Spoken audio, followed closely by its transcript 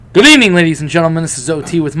Good evening, ladies and gentlemen. This is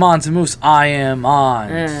OT with Mons and Moose. I am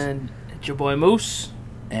Mons. And it's your boy Moose.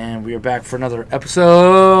 And we are back for another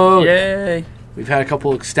episode. Yay. We've had a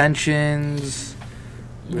couple extensions.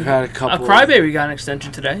 We've had a couple... A Crybaby got an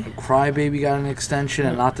extension today. Crybaby got an extension,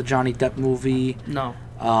 and not the Johnny Depp movie. No.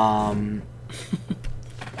 Hard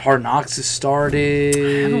Knocks has started.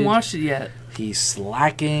 I haven't watched it yet. He's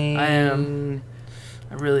slacking. I am.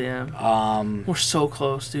 I really am. We're so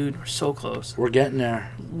close, dude. We're so close. We're getting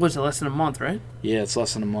there. Was it less than a month, right? Yeah, it's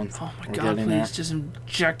less than a month. Oh my We're god, please there. just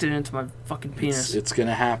inject it into my fucking penis. It's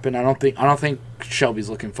gonna happen. I don't think Shelby's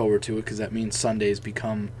looking forward to it because that means Sundays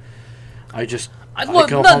become. I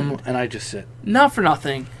go home and I just sit. Not for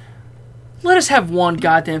nothing. Let us have one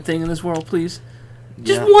goddamn thing in this world, please.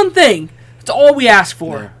 Just one thing. That's all we ask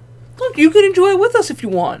for. Yeah. Look, you can enjoy it with us if you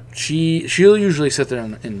want. She'll usually sit there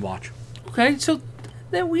and watch. Okay, so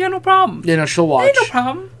then we got no problem. Yeah, no, she'll watch. Ain't no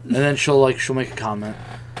problem. And then she'll make a comment.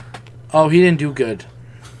 Oh, he didn't do good.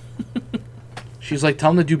 She's like,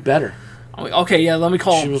 tell him to do better. Okay, yeah, let me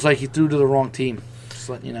call him. She was like, he threw to the wrong team. Just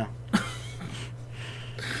letting you know.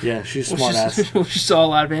 Yeah, she's a smart ass. She saw a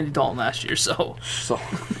lot of Andy Dalton last year, so.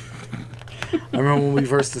 I remember when we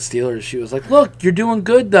versed the Steelers, she was like, look, you're doing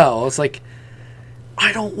good, though. I was like,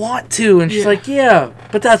 I don't want to. And she's like, yeah,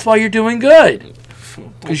 but that's why you're doing good.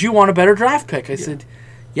 Because you want a better draft pick. I said,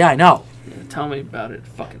 yeah, I know. Yeah, tell me about it,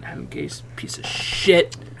 fucking Adam Gase, piece of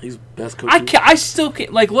shit. He's the best coach. I still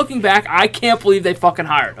can't, like, looking back, I can't believe they fucking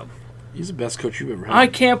hired him. He's the best coach you've ever had. I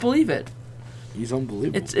can't believe it. He's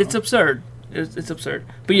unbelievable. It's absurd. It's absurd.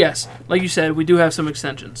 But yes, like you said, we do have some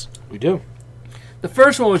extensions. We do. The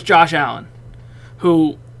first one was Josh Allen,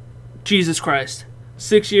 who, Jesus Christ,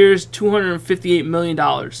 6 years, $258 million.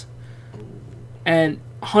 And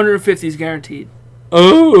 150 is guaranteed.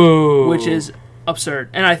 Oh. Which is absurd.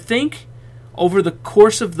 And I think over the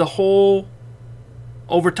course of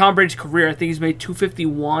over Tom Brady's career, I think he's made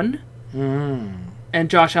 251. And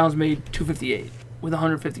Josh Allen's made 258 with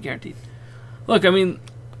 150 guaranteed. Look, I mean,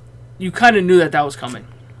 you kind of knew that was coming.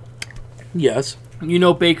 Yes. You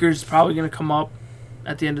know Baker's probably going to come up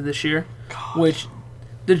at the end of this year, which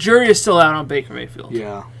the jury is still out on Baker Mayfield.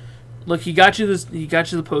 Yeah. Look, he got you the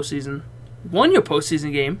postseason, won your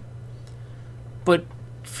postseason game, but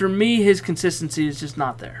for me, his consistency is just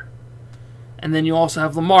not there. And then you also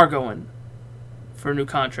have Lamar going for a new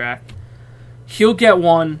contract. He'll get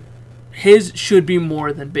one. His should be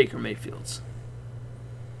more than Baker Mayfield's.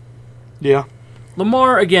 Yeah.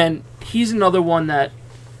 Lamar, again, he's another one that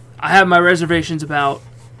I have my reservations about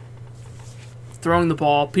throwing the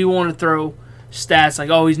ball. People want to throw stats like,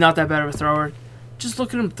 oh, he's not that bad of a thrower. Just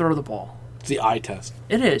look at him throw the ball. It's the eye test.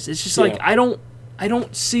 It is. It's just like, I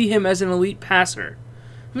don't see him as an elite passer.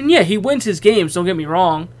 I mean, yeah, he wins his games, don't get me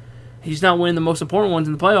wrong. He's not winning the most important ones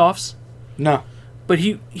in the playoffs. No. But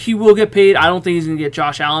he will get paid. I don't think he's going to get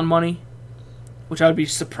Josh Allen money, which I would be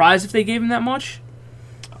surprised if they gave him that much.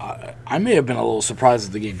 I may have been a little surprised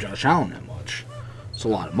that they gave Josh Allen that much. It's a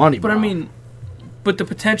lot of money, but I mean, but the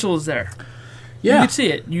potential is there. Yeah, you could see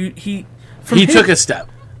it. He took a step,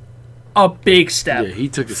 a big step. Yeah, he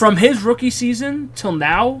took a from step. his rookie season till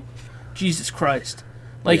now. Jesus Christ,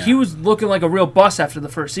 he was looking like a real bust after the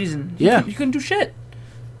first season. He couldn't do shit.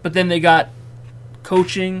 But then they got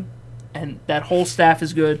coaching, and that whole staff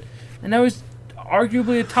is good, and now he's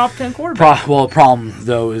arguably a top 10 quarterback. The problem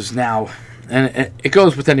though is now. And it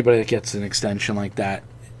goes with anybody that gets an extension like that.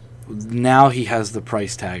 Now he has the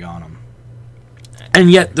price tag on him.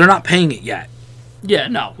 And yet, they're not paying it yet. Yeah,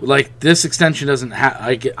 no. Like, this extension doesn't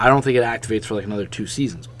I don't think it activates for, another 2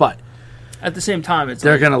 seasons. But at the same time,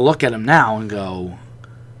 they're going to look at him now and go,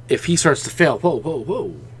 if he starts to fail,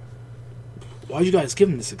 whoa. Why'd you guys give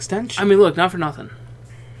him this extension? I mean, look, not for nothing.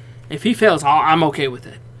 If he fails, I'm okay with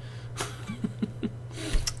it.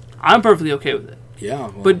 I'm perfectly okay with it.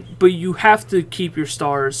 Yeah, well. But you have to keep your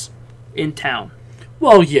stars in town.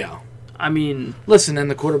 Well, yeah. I mean, listen, and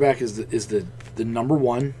the quarterback is the number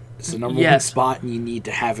one. It's the number one spot, and you need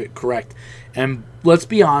to have it correct. And let's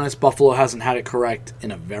be honest, Buffalo hasn't had it correct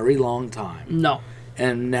in a very long time. No.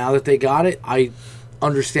 And now that they got it, I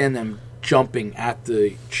understand them jumping at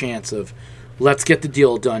the chance of, let's get the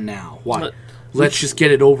deal done now. Why? Let's just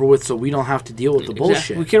get it over with so we don't have to deal with the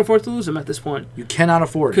bullshit. We can't afford to lose them at this point. You cannot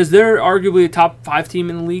afford it. Because they're arguably a top 5 team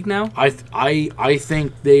in the league now. I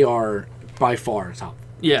think they are by far top.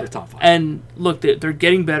 Yeah. Top 5. And look, they're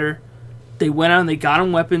getting better. They went out and they got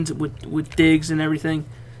them weapons with Diggs and everything.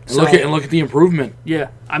 And look at the improvement.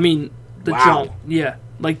 Yeah. I mean, the jump. Yeah.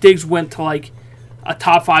 Like, Diggs went to, a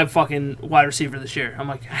top 5 fucking wide receiver this year. I'm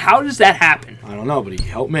like, how does that happen? I don't know, but he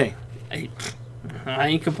helped me. I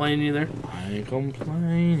ain't complaining either. I ain't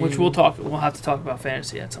complaining. Which we'll have to talk about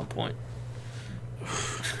fantasy at some point.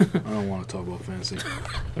 I don't want to talk about fantasy.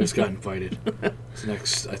 I just got invited. I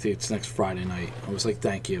think it's next Friday night. I was like,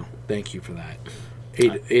 thank you for that.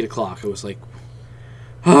 8 o'clock. I was like,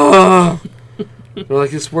 ah. They're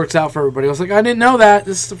like, this works out for everybody. I was like, I didn't know that.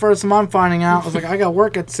 This is the first time I'm finding out. I was like, I got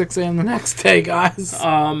work at 6 a.m. the next day, guys.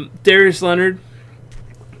 Darius Leonard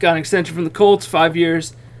got an extension from the Colts, 5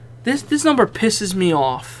 years. This number pisses me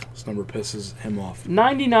off. This number pisses him off.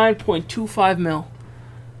 $99.25 million.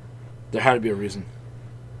 There had to be a reason.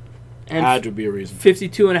 And had to be a reason.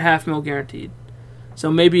 $52.5 million guaranteed.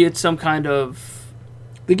 So maybe it's some kind of...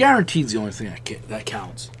 The guaranteed's the only thing that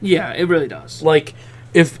counts. Yeah, it really does. Like,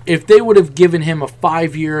 if they would have given him a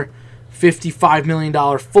 5-year, $55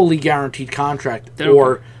 million fully guaranteed contract,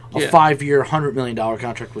 or a 5-year, $100 million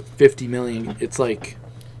contract with $50 million, it's like...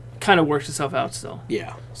 Kind of works itself out still.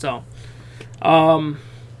 Yeah. So, like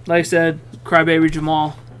I said, crybaby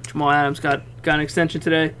Jamal Adams got an extension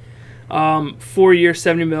today. 4-year,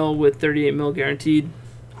 $70 million with $38 million guaranteed.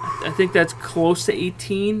 I think that's close to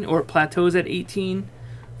 18, or it plateaus at 18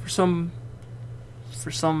 for some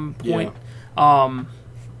point. Yeah.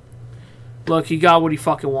 Look, he got what he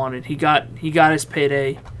fucking wanted. He got his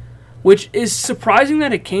payday, which is surprising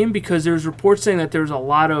that it came because there's reports saying that there was a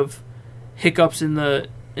lot of hiccups in the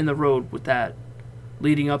road with that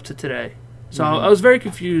leading up to today. So I was very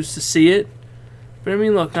confused to see it. But I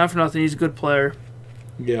mean, look, not for nothing, he's a good player.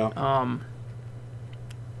 Yeah.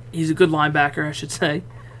 He's a good linebacker, I should say.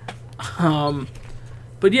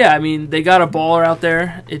 But yeah, I mean, they got a baller out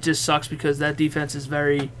there. It just sucks because that defense is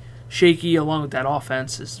very shaky, along with that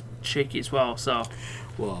offense is shaky as well. So,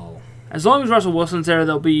 well, as long as Russell Wilson's there,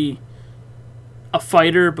 they'll be a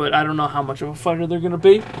fighter, but I don't know how much of a fighter they're going to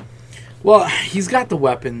be. Well, he's got the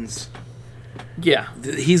weapons. Yeah.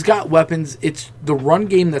 He's got weapons. It's the run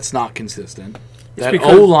game that's not consistent. That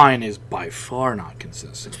O-line is by far not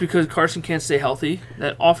consistent. It's because Carson can't stay healthy.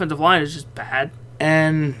 That offensive line is just bad.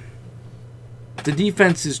 And the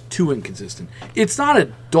defense is too inconsistent. It's not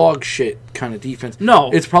a dog shit kind of defense.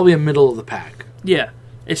 No. It's probably a middle of the pack. Yeah.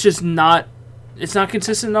 It's just not... It's not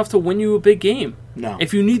consistent enough to win you a big game. No.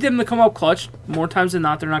 If you need them to come up clutch, more times than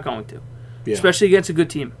not, they're not going to. Yeah. Especially against a good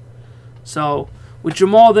team. So, with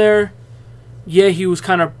Jamal there... Yeah, he was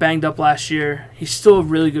kind of banged up last year. He's still a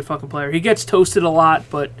really good fucking player. He gets toasted a lot,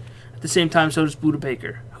 but at the same time, so does Budda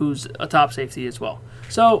Baker, who's a top safety as well.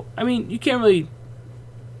 So, I mean, you can't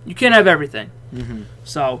have everything. Mm-hmm.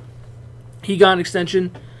 So, he got an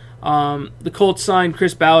extension. The Colts signed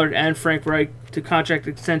Chris Ballard and Frank Reich to contract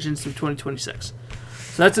extensions through 2026.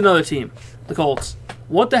 So that's another team, the Colts.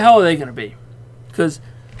 What the hell are they going to be? Because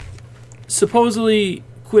supposedly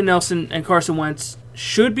Quentin Nelson and Carson Wentz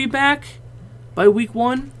should be back by week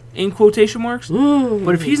 1, in quotation marks. Ooh.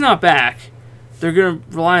 But if he's not back, they're going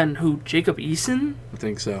to rely on who? Jacob Eason? I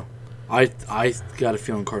think so. I got a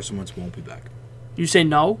feeling Carson Wentz won't be back. You say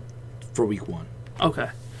no? For week 1.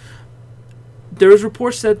 Okay. There's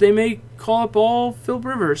reports that they may call up all Philip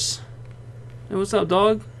Rivers. Hey, what's up,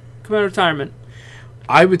 dog? Come out of retirement.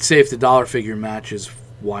 I would say if the dollar figure matches,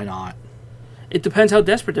 why not? It depends how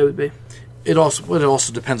desperate they would be. It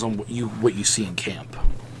also depends on what you see in camp.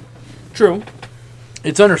 True.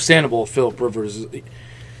 It's understandable if Philip Rivers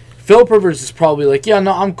is probably like, yeah,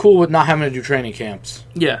 no, I'm cool with not having to do training camps.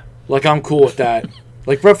 Yeah. Like, I'm cool with that.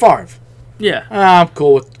 Like Brett Favre. Yeah. I'm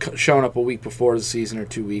cool with showing up a week before the season or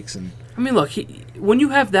 2 weeks. And I mean, look, when you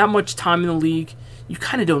have that much time in the league, you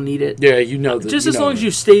kind of don't need it. Yeah, you know that. Just as long as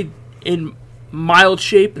you stay in mild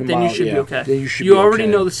shape, then you should be okay. Then you should you be already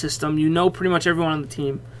okay. know the system. You know pretty much everyone on the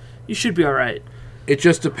team. You should be all right. It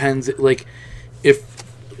just depends. Like, if...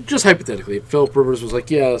 Just hypothetically, if Philip Rivers was like,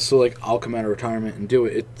 yeah, so like I'll come out of retirement and do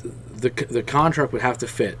it, the contract would have to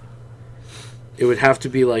fit. It would have to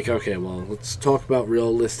be like, okay, well, let's talk about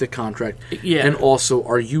realistic contract. Yeah. And also,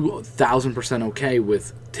 are you 1,000% okay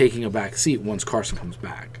with taking a back seat once Carson comes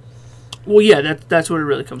back? Well, yeah, that's what it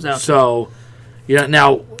really comes down to. So,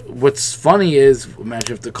 now what's funny is,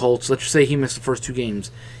 imagine if the Colts, let's just say he missed the first 2 games,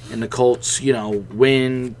 and the Colts,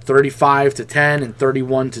 win 35-10 and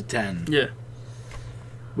 31-10. Yeah.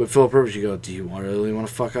 With Philip Rivers, you go, do you really want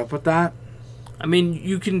to fuck up with that? I mean,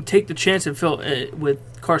 you can take the chance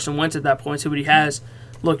with Carson Wentz at that point, see what he has.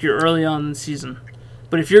 Look, you're early on in the season,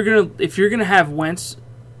 but if you're gonna have Wentz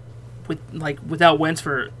without Wentz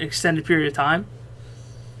for an extended period of time,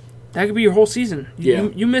 that could be your whole season.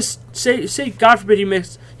 You miss say God forbid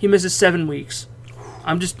he misses 7 weeks.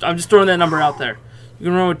 I'm just throwing that number out there.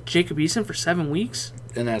 You're gonna run with Jacob Eason for 7 weeks,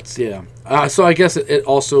 and that's so I guess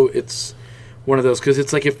it's one of those, because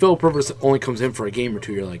it's like if Philip Rivers only comes in for a game or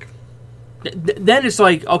 2, you're like, then it's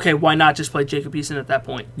like, okay, why not just play Jacob Eason at that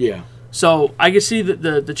point? Yeah. So I can see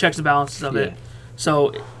the checks and balances of it.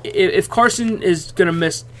 So if Carson is going to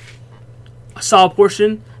miss a solid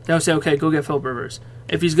portion, then I'll say, okay, go get Philip Rivers.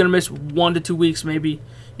 If he's going to miss 1 to 2 weeks, maybe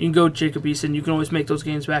you can go Jacob Eason. You can always make those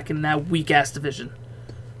games back in that weak-ass division.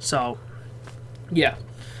 So, yeah.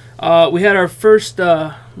 We had our first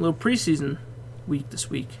little preseason week this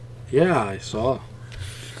week. Yeah, I saw.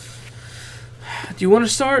 Do you want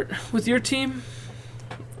to start with your team?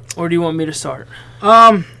 Or do you want me to start?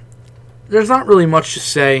 There's not really much to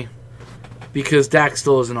say because Dak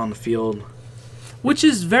still isn't on the field. Which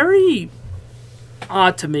is very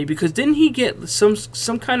odd to me because didn't he get some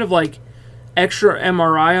kind of like extra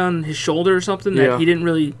MRI on his shoulder or something that he didn't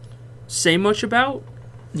really say much about?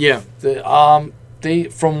 Yeah. They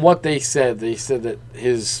from what they said that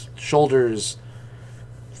his shoulder's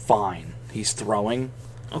fine. He's throwing.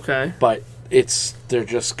 Okay. But they're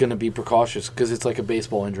just going to be precautious because it's like a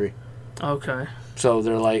baseball injury. Okay. So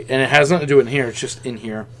they're like, and it has nothing to do in here. It's just in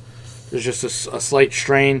here. There's just a slight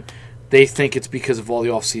strain. They think it's because of all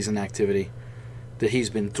the off-season activity that he's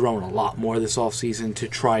been throwing a lot more this off-season to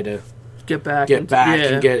try to get back and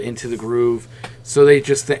get into the groove. So they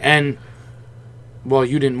just well,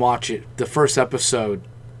 you didn't watch it. The first episode,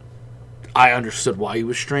 I understood why he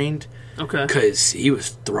was strained. Okay. Because he was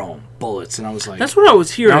throwing bullets, and I was like, that's what I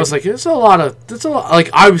was hearing. I was like, that's a lot.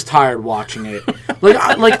 Like, I was tired watching it.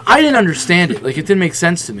 I didn't understand it. Like, it didn't make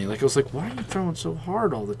sense to me. Like, I was like, why are you throwing so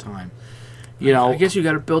hard all the time? You know, I guess you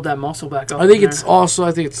got to build that muscle back up. I think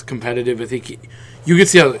it's competitive. I think you could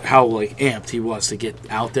see how like amped he was to get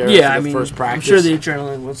out there. Yeah, for the first practice. I'm sure the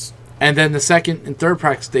adrenaline was. And then the second and third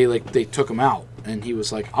practice, they took him out, and he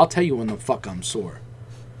was like, "I'll tell you when the fuck I'm sore."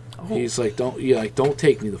 Oh. He's like, "Don't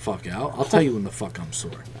take me the fuck out. I'll tell you when the fuck I'm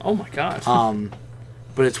sore." Oh my god.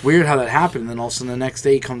 But it's weird how that happened. And then all of a sudden the next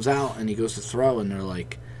day he comes out and he goes to throw, and they're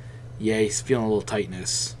like, "Yeah, he's feeling a little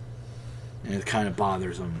tightness," and it kind of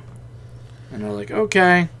bothers him. And they're like,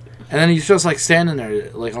 "Okay," and then he's just like standing there,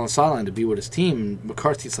 like on the sideline to be with his team. And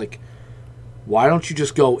McCarthy's like, "Why don't you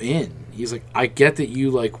just go in?" He's like, "I get that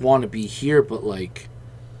you like want to be here, but like,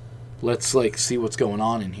 let's like see what's going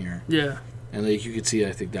on in here." Yeah. And like you could see,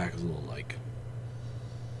 I think Dak was a little like.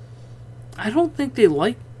 I don't think they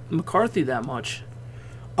like McCarthy that much.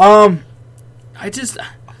 I just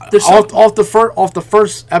off the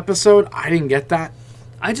first episode, I didn't get that.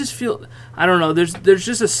 I just feel I don't know. There's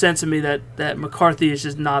just a sense of me that McCarthy is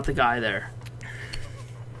just not the guy there.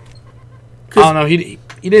 I don't know. He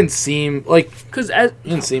didn't seem like he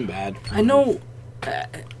didn't seem bad. I know.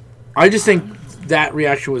 I just think that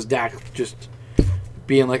reaction was Dak just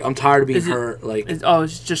being like, "I'm tired of being hurt." Like,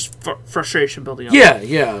 it's just frustration building up.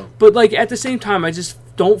 Yeah. But like at the same time, I just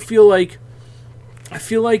don't feel like. I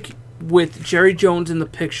feel like with Jerry Jones in the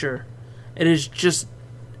picture, it is just.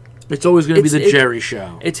 It's always going to be the Jerry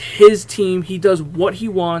show. It's his team. He does what he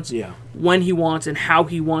wants, yeah, when he wants, and how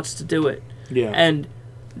he wants to do it. Yeah. And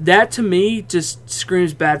that, to me, just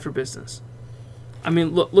screams bad for business. I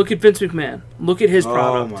mean, look at Vince McMahon. Look at his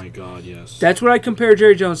product. Oh, my God, yes. That's what I compare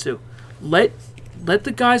Jerry Jones to. Let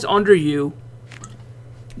the guys under you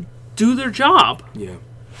do their job. Yeah.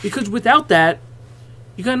 Because without that,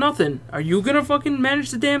 you got nothing. Are you going to fucking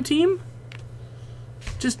manage the damn team?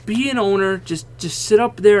 Just be an owner. Just sit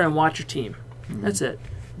up there and watch your team. Mm-hmm. That's it.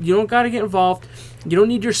 You don't got to get involved. You don't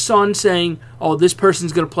need your son saying, "Oh, this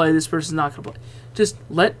person's going to play, this person's not going to play." Just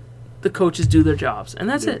let the coaches do their jobs, and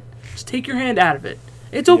that's it. Just take your hand out of it.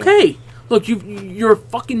 It's okay. Yeah. Look, you're a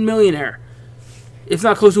fucking millionaire, if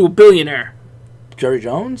not close to a billionaire. Jerry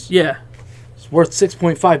Jones? Yeah. It's worth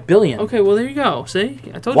 $6.5 billion. Okay, well there you go. See,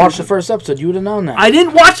 I told you. Watch the first episode. You would have known that. I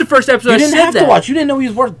didn't watch the first episode. You didn't have to watch. You didn't know he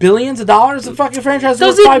was worth billions of dollars. The fucking franchise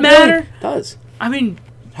does worth it $5 matter? Billion. It does. I mean,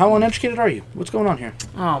 how uneducated are you? What's going on here?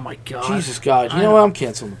 Oh my God! Jesus God! You know what? I'm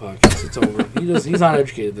canceling the podcast. It's over. He's not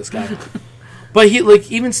educated. This guy. But he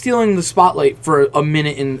even stealing the spotlight for a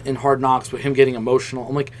minute in Hard Knocks with him getting emotional.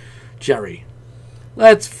 I'm like, Jerry,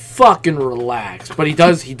 let's fucking relax. But he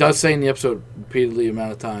does say in the episode repeatedly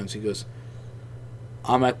amount of times, he goes,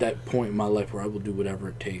 "I'm at that point in my life where I will do whatever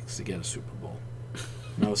it takes to get a Super Bowl."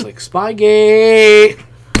 And I was like, Spygate!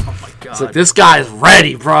 Oh my God. It's like, this guy's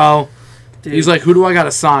ready, bro. Dude. He's like, who do I got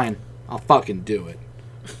to sign? I'll fucking do it.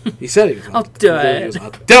 He said he was I'll do it. I'll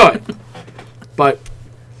do it. But,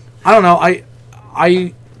 I don't know.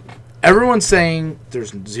 Everyone's saying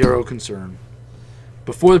there's zero concern.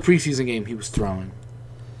 Before the preseason game, he was throwing.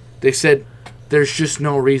 They said there's just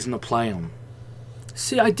no reason to play him.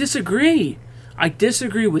 See, I disagree. I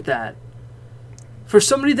disagree with that. For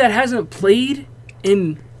somebody that hasn't played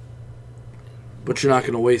in... But you're not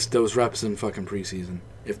going to waste those reps in fucking preseason.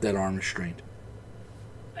 if that arm is strained.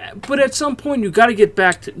 But at some point, you got to get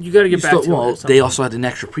back to. You got to get back to. Well, it they also had an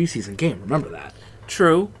extra preseason game. Remember that.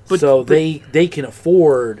 True, but they can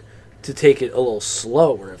afford to take it a little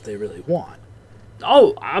slower if they really want.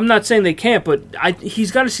 Oh, I'm not saying they can't, but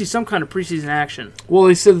he's got to see some kind of preseason action. Well,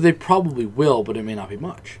 they said that they probably will, but it may not be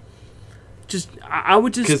much. I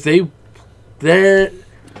would just because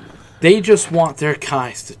they just want their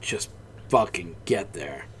guys to just fucking get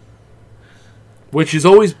there. Which has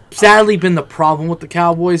always sadly been the problem with the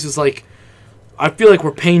Cowboys is like, I feel like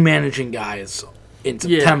we're pain managing guys in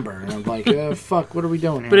September, and I'm like, fuck, what are we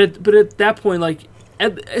doing here? But at that point, like,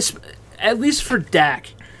 at least for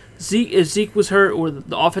Dak, if Zeke was hurt or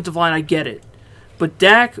the offensive line, I get it. But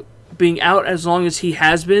Dak being out as long as he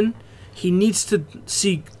has been, he needs to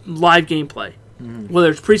see live gameplay, whether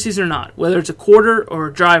it's preseason or not, whether it's a quarter or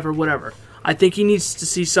a drive or whatever. I think he needs to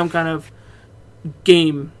see some kind of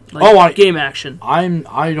game, game action. I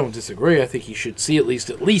don't disagree. I think he should see at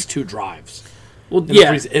least 2 drives. Well,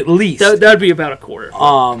 yeah, at least that'd be about a quarter.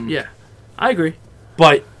 Yeah, I agree.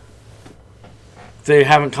 But they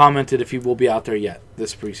haven't commented if he will be out there yet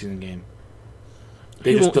this preseason game.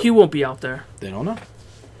 He won't be out there. They don't know.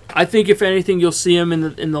 I think if anything, you'll see him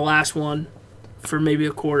in the last one for maybe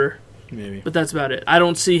a quarter. Maybe, but that's about it. I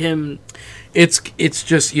don't see him. It's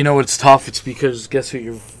just it's tough. It's because guess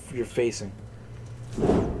who you're facing.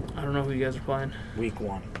 I don't know who you guys are playing. Week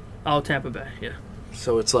 1. Oh, Tampa Bay. Yeah.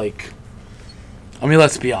 So it's like, I mean,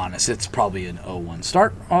 let's be honest. It's probably an 0-1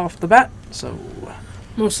 start off the bat. So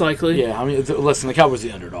most likely. Yeah. I mean, listen, the Cowboys are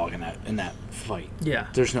the underdog in that fight. Yeah.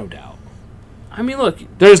 There's no doubt. I mean, look.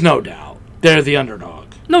 There's no doubt. They're the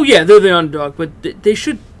underdog. No, yeah, they're the underdog, but they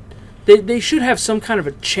should have some kind of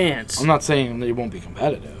a chance. I'm not saying they won't be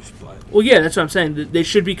competitive, but well, yeah, that's what I'm saying. They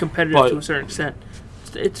should be competitive to a certain extent.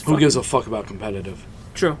 It's who gives a fuck about competitive?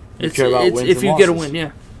 True. It's wins if you losses. get a win,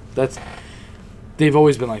 yeah. They've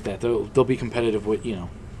always been like that. They'll be competitive with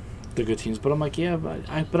the good teams, but I'm like, yeah,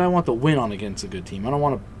 but I want the win on against a good team. I don't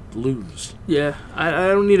want to lose. Yeah, I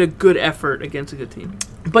don't need a good effort against a good team.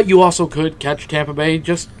 But you also could catch Tampa Bay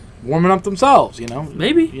just warming up themselves.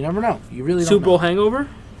 Maybe you never know. You really don't Super Bowl know. hangover.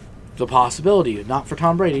 It's a possibility, not for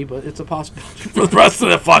Tom Brady, but it's a possibility for the rest of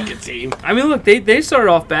the fucking team. I mean, look, they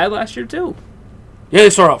started off bad last year too. Yeah, they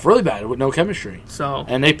started off really bad with no chemistry. So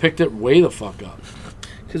and they picked it way the fuck up.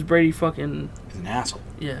 Because Brady fucking is an asshole.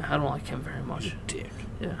 Yeah, I don't like him very much. He's a dick.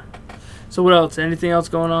 Yeah. So what else? Anything else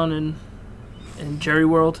going on in Jerry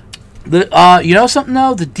World? Something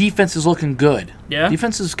though, the defense is looking good. Yeah.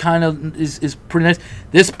 Defense is kind of is pretty nice.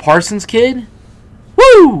 This Parsons kid,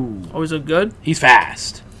 woo! Always look good. He's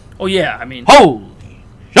fast. Oh yeah, I mean, holy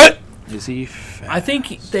shit! Is he fast? I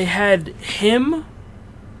think they had him.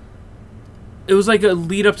 It was like a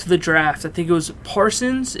lead up to the draft. I think it was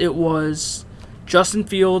Parsons. It was Justin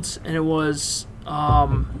Fields, and it was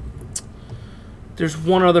there's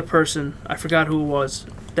one other person, I forgot who it was,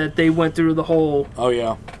 that they went through the whole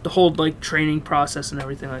like training process and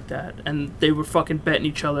everything like that, and they were fucking betting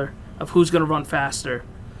each other of who's gonna run faster.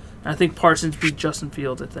 And I think Parsons beat Justin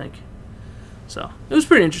Fields, I think. So it was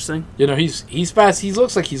pretty interesting. He's fast. He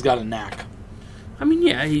looks like he's got a knack. I mean,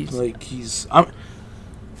 yeah, he's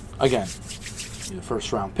again, the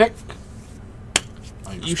first round pick.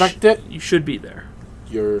 I expect it. You should be there.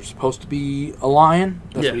 You're supposed to be a Lion.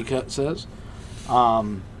 That's what he says.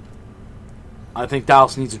 I think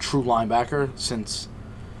Dallas needs a true linebacker since,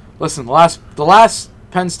 listen, the last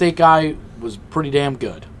Penn State guy was pretty damn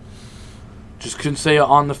good. Just couldn't stay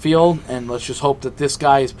on the field, and let's just hope that this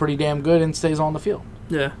guy is pretty damn good and stays on the field.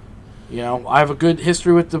 Yeah. I have a good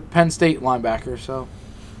history with the Penn State linebacker, so.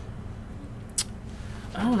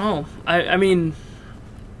 I don't know. I mean,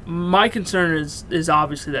 my concern is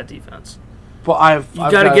obviously that defense. But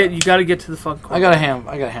you gotta get to the fucking corner. I got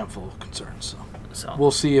a handful of concerns, so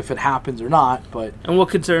we'll see if it happens or not. But and what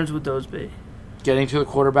concerns would those be? Getting to the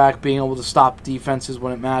quarterback, being able to stop defenses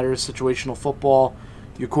when it matters, situational football,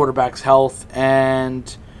 your quarterback's health,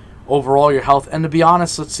 and overall your health. And to be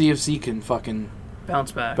honest, let's see if Zeke can fucking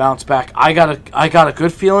bounce back. I got a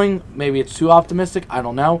good feeling. Maybe it's too optimistic. I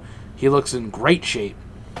don't know. He looks in great shape.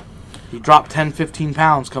 He dropped 10, 15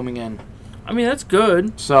 pounds coming in. I mean, that's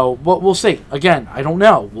good. So, but we'll see. Again, I don't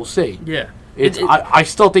know. We'll see. Yeah. I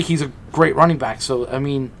still think he's a great running back. So, I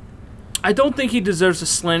mean, I don't think he deserves the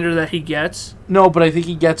slander that he gets. No, but I think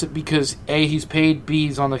he gets it because A, he's paid, B,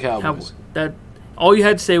 he's on the Cowboys. That all you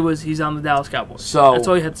had to say was he's on the Dallas Cowboys. So that's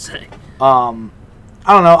all you had to say. I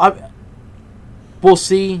don't know. We'll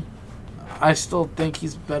see. I still think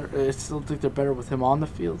he's better. I still think they're better with him on the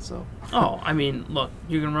field. So. Oh, I mean, look,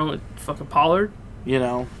 you're gonna run with fucking Pollard. You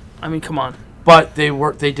know. I mean, come on. But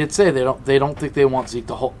they did say they don't think they want Zeke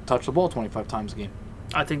to touch the ball 25 times a game.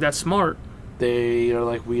 I think that's smart. They are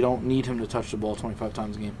like, we don't need him to touch the ball 25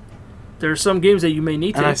 times a game. There are some games that you may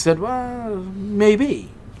need to. And I said, well,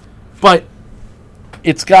 maybe. But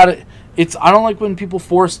it's got to... I don't like when people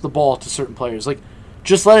force the ball to certain players. Like,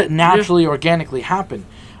 just let it naturally, organically happen.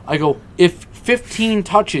 I go, if 15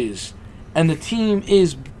 touches and the team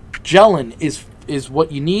is gelling, is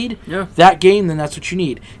what you need, that game, then that's what you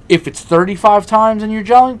need. If it's 35 times and you're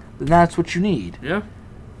gelling, then that's what you need. Yeah.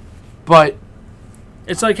 But...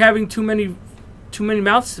 it's like having too many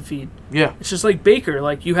mouths to feed. Yeah. It's just like Baker.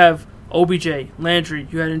 Like, you have OBJ, Landry,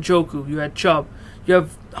 you had Njoku, you had Chubb, you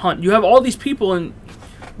have Hunt. You have all these people, and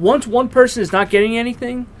once one person is not getting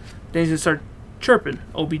anything, then he's going to start chirping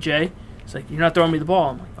OBJ. It's like, you're not throwing me the ball.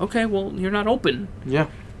 I'm like, okay, well, you're not open. Yeah.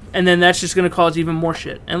 And then that's just going to cause even more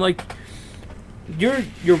shit. And, like, your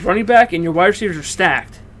running back and your wide receivers are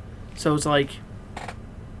stacked. So it's like,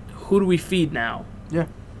 who do we feed now? Yeah.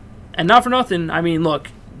 And not for nothing, I mean, look,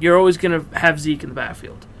 you're always going to have Zeke in the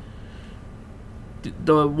backfield.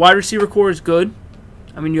 The wide receiver core is good.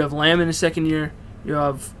 I mean, you have Lamb in his second year. You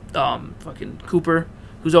have fucking Cooper,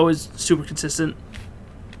 who's always super consistent.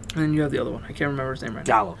 And then you have the other one. I can't remember his name right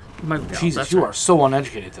Gallup. now. Michael Gallup. Jesus, you are so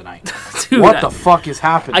uneducated tonight. Dude, what the fuck is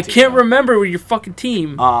happening? I can't remember with your fucking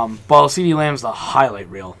team. Well, CD Lamb's the highlight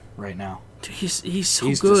reel right now. Dude, he's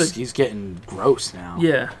so good. He's getting gross now.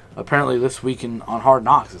 Yeah. Apparently this week on Hard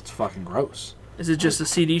Knocks, it's fucking gross. Is it just a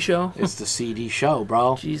CD show? It's the CD show,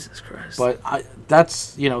 bro. Jesus Christ. But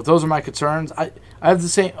that's, those are my concerns. I have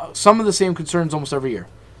some of the same concerns almost every year.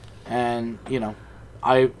 And,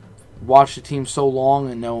 I watch the team so long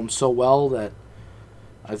and know them so well that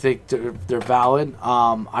I think they're valid.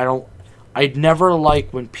 I'd never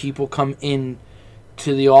like when people come in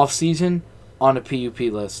to the off season on a PUP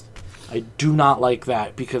list. I do not like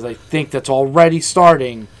that because I think that's already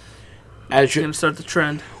starting as you're going to start the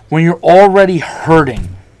trend. When you're already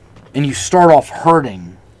hurting and you start off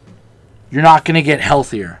hurting, you're not going to get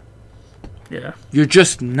healthier. Yeah. You're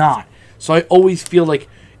just not. So I always feel like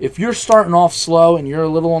if you're starting off slow and you're a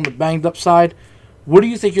little on the banged up side, what do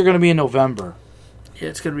you think you're going to be in November? Yeah,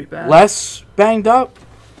 it's going to be bad. Less banged up?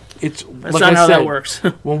 That's like not how that works.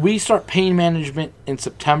 When we start pain management in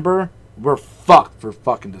September, we're fucked for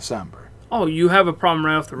fucking December. Oh, you have a problem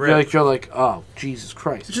right off the rip. You're like, oh, Jesus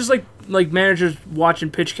Christ. It's just like managers watching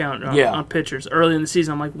pitch count on pitchers early in the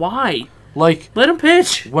season. I'm like, why? Like, let him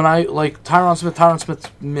pitch. When Tyron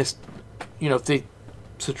Smith missed, if they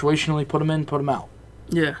situationally put him in, put him out.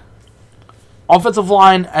 Yeah. Offensive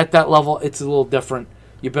line at that level, it's a little different.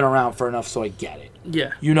 You've been around for enough, so I get it.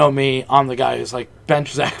 Yeah. You know me. I'm the guy who's like,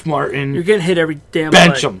 bench Zach Martin. You're getting hit every damn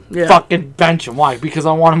bench play. Him. Yeah. Fucking bench him. Why? Because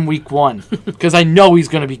I want him week 1. Because I know he's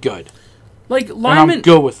going to be good. Like, linemen... And I'm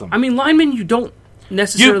good with him. I mean, linemen you don't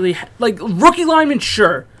necessarily... like, rookie linemen,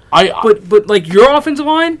 sure. But like, your offensive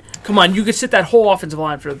line... Come on, you could sit that whole offensive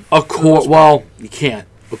line for... A core... Well, you can't.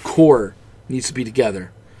 A core needs to be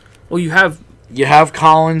together. Well, you have... You have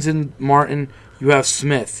Collins and Martin. You have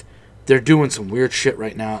Smith. They're doing some weird shit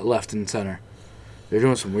right now at left and center. They're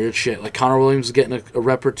doing some weird shit. Like, Connor Williams is getting a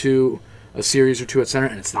rep or two, a series or two at center,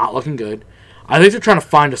 and it's not looking good. I think they're trying to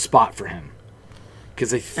find a spot for him.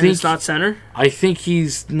 Because I think... And it's not center? I think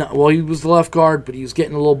he's... Not, well, he was the left guard, but he was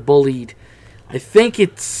getting a little bullied. I think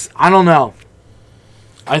it's... I don't know.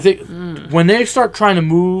 I think when they start trying to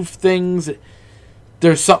move things,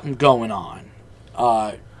 there's something going on.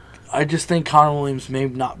 I just think Connor Williams may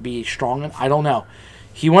not be strong. I don't know.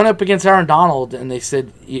 He went up against Aaron Donald, and they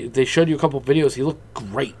said... They showed you a couple of videos. He looked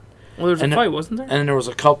great. Well, there was a fight, wasn't there? And there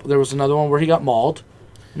was another one where he got mauled.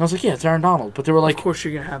 And I was like, yeah, it's Aaron Donald. But they were like... Of course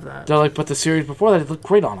you're going to have that. They're like, but the series before that, it looked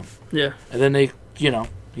great on him. Yeah. And then they,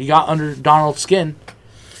 he got under Donald's skin.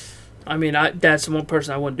 I mean, that's the one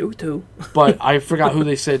person I wouldn't do it to. But I forgot who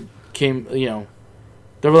they said came, They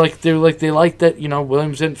liked that,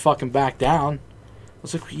 Williams didn't fucking back down. I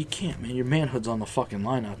was like, well, you can't, man. Your manhood's on the fucking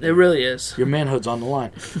line out there. It really is. Your manhood's on the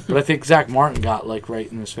line. But I think Zach Martin got,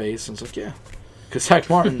 right in his face. And it's like, yeah. Because Zach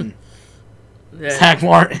Martin... Zach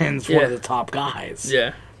Martin's one of the top guys.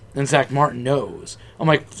 Yeah. And Zach Martin knows. I'm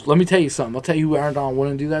like, let me tell you something. I'll tell you who Aaron Donald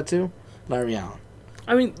wouldn't do that to. Larry Allen.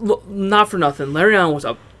 I mean, look, not for nothing. Larry Allen was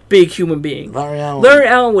a big human being. Larry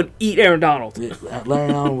Allen would eat Aaron Donald.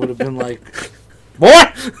 Larry Allen would have been like, boy!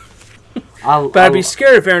 But I'd be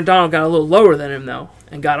scared if Aaron Donald got a little lower than him, though,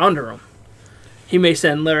 and got under him. He may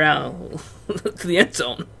send Larry Allen to the end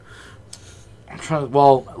zone.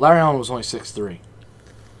 Larry Allen was only 6'3".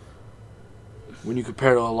 When you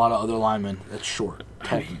compare to a lot of other linemen, that's short,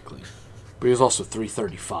 technically. But he was also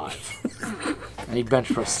 335. And he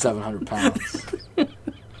bench pressed 700 pounds.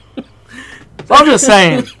 I'm just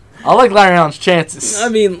saying. I like Larry Allen's chances. I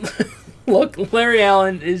mean, look, Larry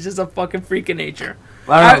Allen is just a fucking freak of nature.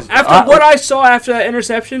 After What I saw after that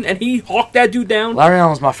interception, and he hawked that dude down. Larry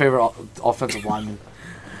Allen's my favorite offensive lineman.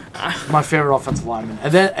 My favorite offensive lineman.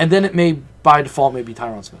 And then it may, by default, maybe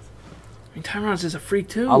Tyron Smith. I mean, Tyron's just a freak,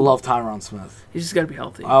 too. I love Tyron Smith. He's just got to be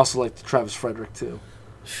healthy. I also like Travis Frederick, too.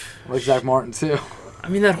 I like Zach Martin, too. I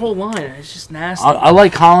mean, that whole line is just nasty. I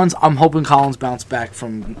like Collins. I'm hoping Collins bounced back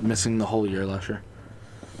from missing the whole year last year.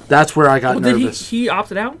 That's where I got nervous. Did he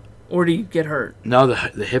opted out? Or did he get hurt? No,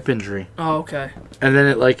 the hip injury. Oh, okay. And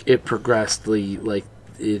then it progressed. I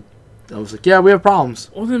was like, yeah, we have problems.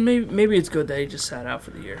 Well, then maybe it's good that he just sat out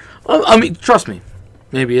for the year. Well, I mean, trust me.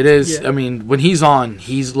 Maybe it is. Yeah. I mean, when he's on,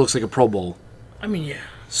 he looks like a Pro Bowl. I mean, yeah.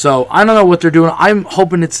 So, I don't know what they're doing. I'm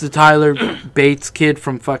hoping it's the Tyler Bates kid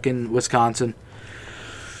from fucking Wisconsin.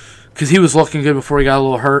 Because he was looking good before he got a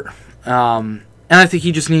little hurt. And I think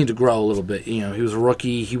he just needed to grow a little bit. You know, he was a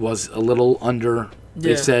rookie. He was a little under,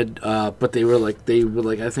 they said. But they were like,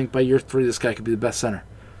 I think by year 3, this guy could be the best center.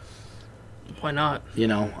 Why not? You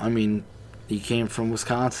know, I mean, he came from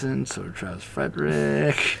Wisconsin, so did Travis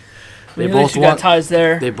Frederick. They both got ties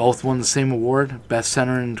there. They both won the same award, best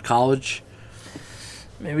center in college.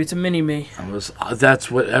 Maybe it's a mini-me.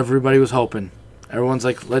 That's what everybody was hoping. Everyone's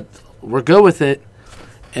like, we're good with it.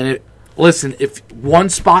 And listen, if one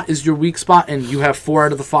spot is your weak spot and you have 4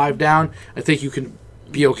 out of the 5 down, I think you can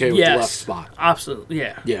be okay with the left spot. Absolutely,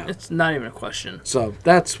 yeah. Yeah. It's not even a question. So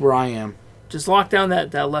that's where I am. Just lock down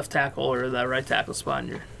that left tackle or that right tackle spot,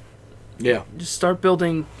 and just start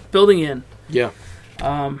building in. Yeah.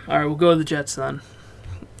 All right, we'll go to the Jets then.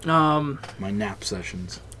 My nap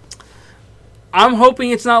sessions. I'm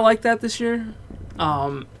hoping it's not like that this year.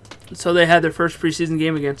 So they had their first preseason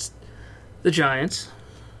game against the Giants,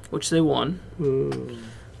 which they won.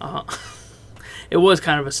 It was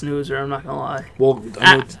kind of a snoozer, I'm not going to lie. Well,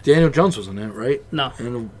 I know Daniel Jones was in it, right? No.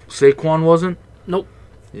 And Saquon wasn't? Nope.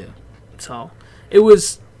 Yeah. So it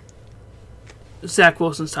was Zach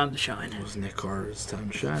Wilson's time to shine. It was Nick Carter's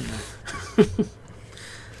time to shine.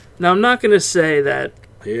 Now, I'm not going to say that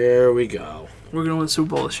here we go. We're going to win the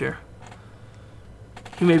Super Bowl this year.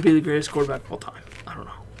 He may be the greatest quarterback of all time. I don't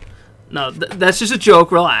know. No, that's just a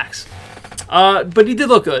joke. Relax. But he did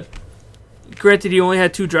look good. Granted, he only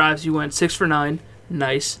had 2 drives. He went 6 for 9.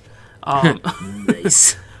 Nice.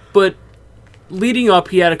 Nice. But leading up,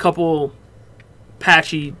 he had a couple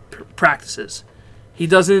patchy practices. He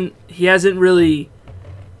hasn't really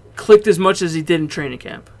clicked as much as he did in training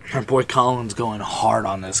camp. My boy Colin's going hard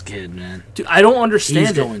on this kid, man. Dude, I don't understand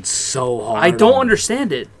He's going so hard. I don't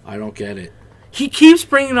understand it. I don't get it. He keeps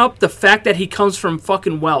bringing up the fact that he comes from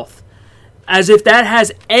fucking wealth, as if that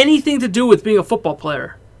has anything to do with being a football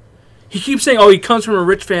player. He keeps saying, he comes from a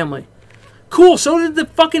rich family. Cool, so did the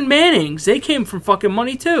fucking Mannings. They came from fucking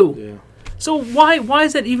money, too. Yeah. So why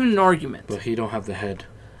is that even an argument? But he don't have the head.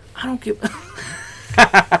 I don't give...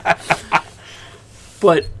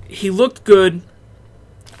 But he looked good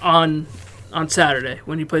on Saturday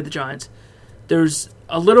when he played the Giants. There's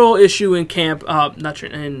a little issue in camp,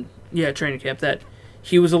 training camp, that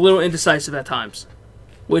he was a little indecisive at times,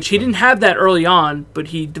 which he didn't have that early on, but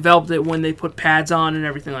he developed it when they put pads on and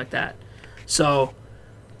everything like that. So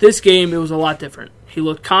this game, it was a lot different. He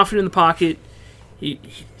looked confident in the pocket. He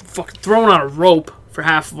fucking thrown on a rope for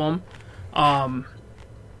half of them.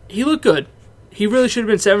 He looked good. He really should have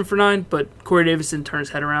been 7 for 9, but Corey Davis didn't turn his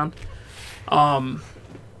head around.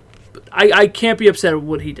 I can't be upset with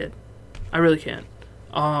what he did. I really can't.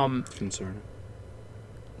 Concerning.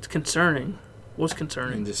 It's concerning. What's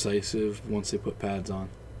concerning? Indecisive once they put pads on.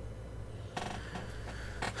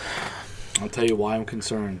 I'll tell you why I'm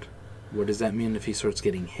concerned. What does that mean if he starts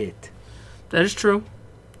getting hit? That is true.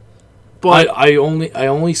 But I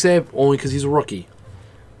only say it only because he's a rookie.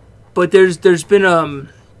 But there's been a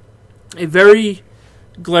very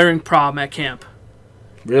glaring problem at camp.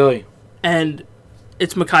 Really? And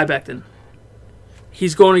it's Mekhi Becton.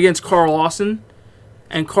 He's going against Carl Lawson,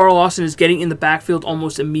 and Carl Lawson is getting in the backfield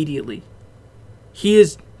almost immediately.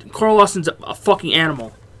 Carl Lawson's a fucking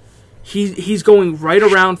animal. He's going right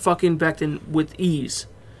around fucking Becton with ease.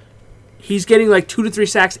 He's getting like 2 to 3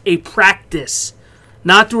 sacks a practice.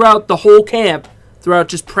 Not throughout the whole camp, throughout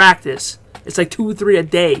just practice. It's like 2 or 3 a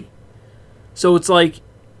day. So it's like,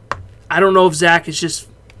 I don't know if Zach is just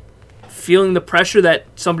feeling the pressure that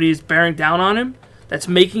somebody is bearing down on him that's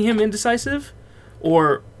making him indecisive,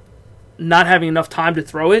 or not having enough time to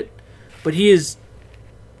throw it. But he's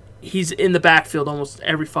in the backfield almost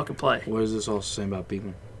every fucking play. What is this also saying about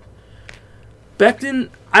Beekman? Becton,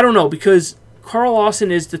 I don't know, because Carl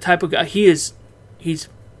Lawson is the type of guy, he's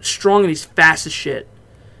strong and he's fast as shit.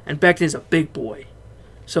 and Becton is a big boy.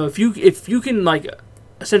 So if you can like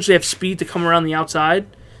essentially have speed to come around the outside,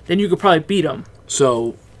 then you could probably beat him.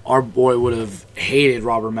 So our boy would have hated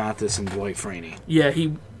Robert Mathis and Dwight Freeney. Yeah,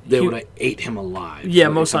 They would have ate him alive. Yeah,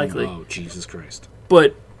 most likely. Oh, Jesus Christ.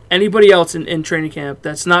 But anybody else in training camp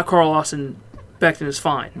that's not Carl Lawson, Becton is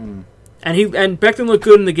fine. And Becton looked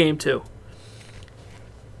good in the game too.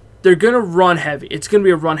 They're gonna run heavy. It's gonna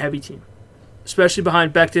be a run heavy team, especially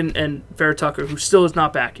behind Becton and Vera Tucker, who still is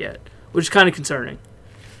not back yet, which is kind of concerning.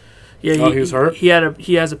 Yeah, he was hurt. He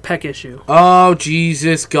has a pec issue. Oh,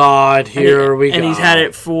 Jesus God! Here we go. And he's had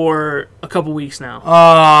it for a couple weeks now.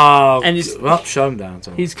 Oh, and shut him down.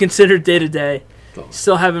 So. He's considered day to day.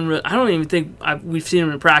 Still haven't. I don't even think we've seen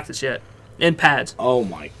him in practice yet, in pads. Oh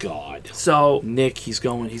my God! So Nick, he's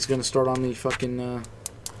going to start on the fucking.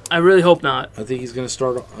 I really hope not. I think he's going to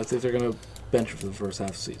start. I think they're going to bench him for the first half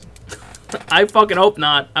of the season. I fucking hope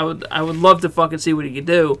not. I would love to fucking see what he could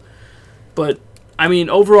do, but I mean,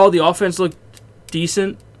 overall the offense looked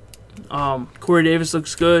decent. Corey Davis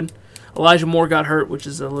looks good. Elijah Moore got hurt, which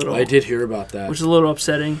is a little. I did hear about that. Which is a little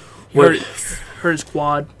upsetting. He hurt his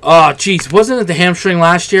quad. Oh, jeez, wasn't it the hamstring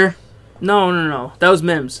last year? No. That was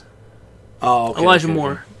Mims. Oh, okay. Elijah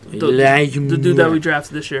Moore. The dude that we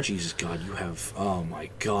drafted this year. Jesus God, you have. Oh my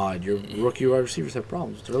God, your rookie wide receivers have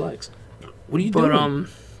problems with their legs. What are you doing?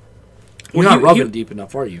 You're not rubbing them deep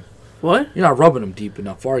enough, are you? What? You're not rubbing them deep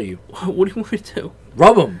enough, are you? What do you want me to do?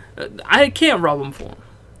 Rub them. I can't rub them for him.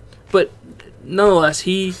 But nonetheless,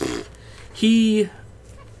 he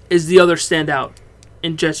is the other standout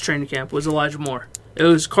in Jets training camp was Elijah Moore. It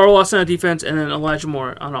was Carl Lawson on defense and then Elijah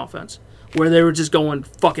Moore on offense, where they were just going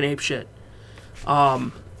fucking ape shit.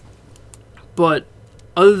 But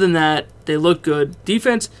other than that, they look good.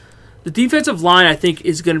 The defensive line, I think,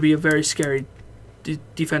 is going to be a very scary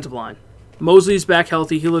defensive line. Mosley's back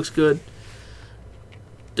healthy. He looks good.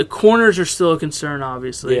 The corners are still a concern,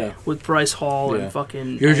 obviously, with Bryce Hall and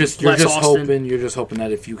fucking. You're just hoping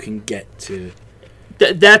that if you can get to.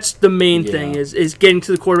 That's the main thing is getting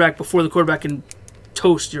to the quarterback before the quarterback can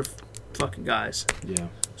toast your fucking guys. Yeah.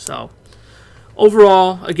 So,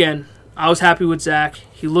 overall, again, I was happy with Zach.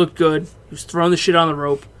 He looked good. He was throwing the shit on the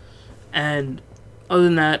rope. And other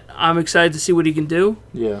than that, I'm excited to see what he can do.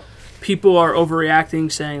 Yeah. People are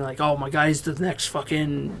overreacting, saying, like, oh, my God, he's the next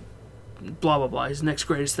fucking blah, blah, blah. He's the next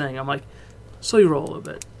greatest thing. I'm like, slow your roll a little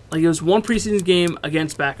bit. Like, it was one preseason game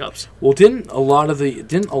against backups. Well, didn't a lot of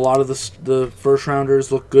the first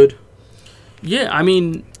rounders look good? Yeah, I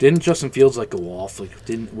mean, didn't Justin Fields go off?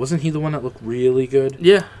 Wasn't he the one that looked really good?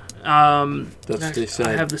 Yeah. That's what they said.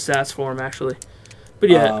 I have the stats for him actually. But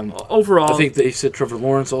yeah, overall, I think they said Trevor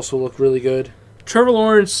Lawrence also looked really good. Trevor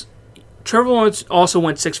Lawrence also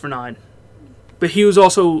went 6 for 9. But he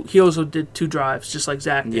also did 2 drives just like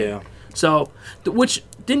Zach did. Yeah. So, which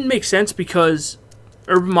didn't make sense because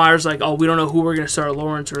Urban Meyer's like, "Oh, we don't know who we're going to start,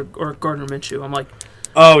 Lawrence or Gardner Minshew." I'm like,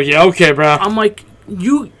 "Oh, yeah, okay, bro." I'm like,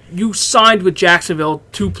 You signed with Jacksonville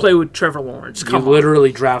to play with Trevor Lawrence. You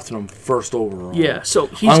literally drafted him first overall. Yeah, so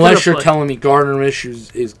he's unless you're telling me Gardner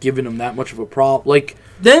Minshew is giving him that much of a problem,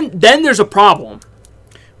 then there's a problem.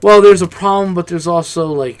 Well, there's a problem, but there's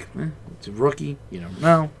also it's a rookie. You don't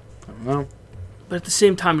know. I don't know. But at the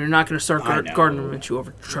same time, you're not going to start Gardner Minshew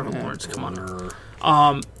over Trevor Lawrence. Come on.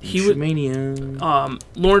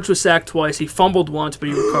 Lawrence was sacked twice. He fumbled once, but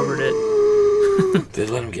he recovered it. They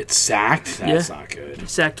let him get sacked? That's not good. He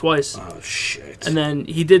sacked twice. Oh, shit. And then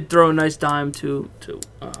he did throw a nice dime to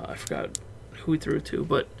I forgot who he threw it to,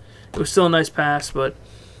 but it was still a nice pass. But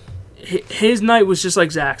his night was just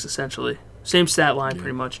like Zach's, essentially. Same stat line,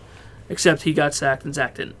 pretty much. Except he got sacked and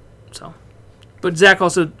Zach didn't. So, but Zach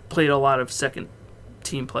also played a lot of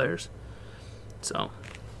second-team players. So,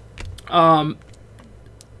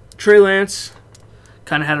 Trey Lance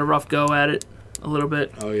kind of had a rough go at it a little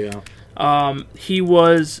bit. Oh, yeah. He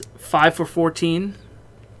was 5 for 14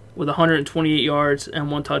 with 128 yards and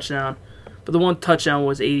 1 touchdown. But the 1 touchdown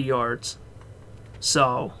was 80 yards.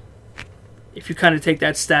 So, if you kind of take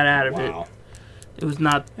that stat out of it, it was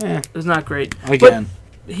not great. Again,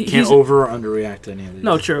 can't over or underreact to any of these.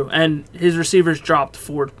 No, true. And his receivers dropped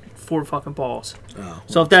four fucking balls. Oh,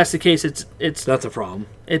 so if that's the case, it's that's a problem.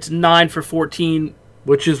 It's 9 for 14,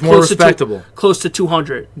 which is more respectable. Close to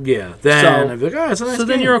 200. Yeah. Then I'd be like, it's a nice game.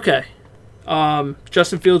 Then you're okay.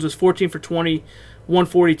 Justin Fields was 14 for 20,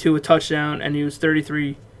 142, a touchdown, and he was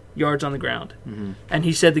 33 yards on the ground. Mm-hmm. And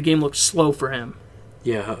he said the game looked slow for him.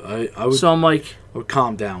 Yeah, I would. So I'm like, I would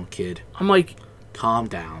calm down, kid. I'm like, calm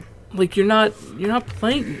down. Like you're not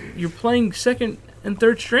playing. You're playing second and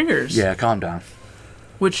third stringers. Yeah, calm down.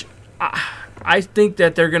 Which I think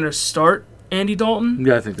that they're gonna start Andy Dalton.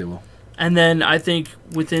 Yeah, I think they will. And then I think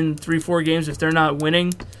within 3-4 games, if they're not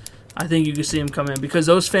winning, I think you can see him come in because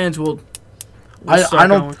those fans will start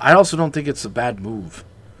going. I also don't think it's a bad move.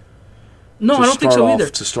 No, I don't think so either.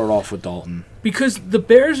 To start off with Dalton. Because the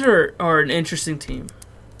Bears are an interesting team.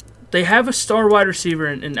 They have a star wide receiver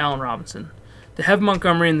in Allen Robinson. They have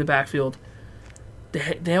Montgomery in the backfield.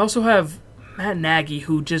 They also have Matt Nagy,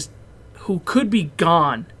 who could be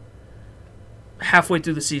gone halfway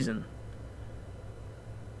through the season.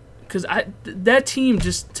 Because that team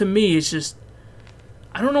just, to me, is just,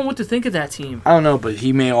 I don't know what to think of that team. I don't know, but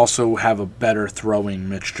he may also have a better throwing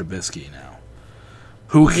Mitch Trubisky now.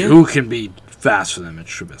 Who can be faster than Mitch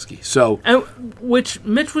Trubisky? Which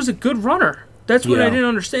Mitch was a good runner. That's what I didn't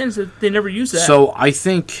understand is that they never used that. So I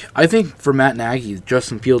think for Matt Nagy,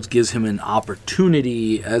 Justin Fields gives him an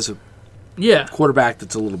opportunity as a quarterback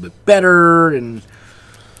that's a little bit better, and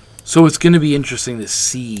so it's going to be interesting to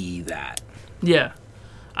see that. Yeah,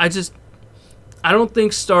 I don't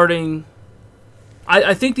think starting.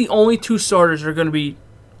 I think the only two starters are going to be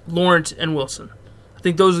Lawrence and Wilson. I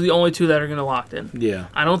think those are the only two that are going to lock in. Yeah,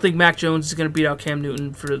 I don't think Mac Jones is going to beat out Cam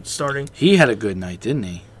Newton for starting. He had a good night, didn't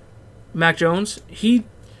he? Mac Jones, he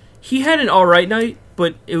had an all right night,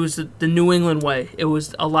 but it was the New England way. It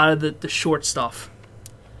was a lot of the short stuff.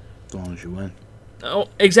 As long as you win. Oh,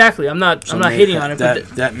 exactly. I'm not hating on it.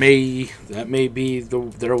 That may be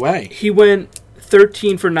their way. He went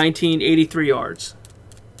 13 for 19, 83 yards.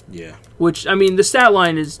 Yeah. Which, I mean, the stat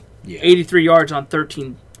line is 83 yards on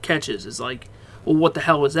 13 catches. Is like, well, what the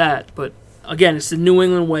hell was that? But again, it's the New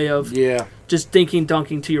England way of just dinking,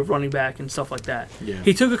 dunking to your running back and stuff like that. Yeah.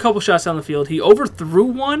 He took a couple shots down the field. He overthrew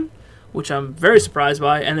one, which I'm very surprised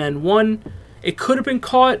by, and then one, it could have been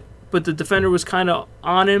caught, but the defender was kind of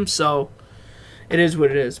on him, so it is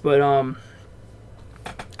what it is. But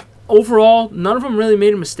overall, none of them really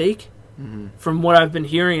made a mistake from what I've been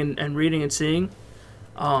hearing and reading and seeing.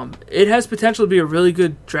 It has potential to be a really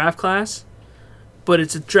good draft class, but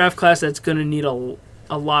it's a draft class that's going to need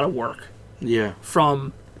a lot of work. Yeah.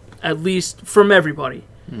 From everybody.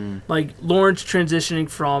 Like Lawrence transitioning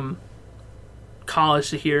from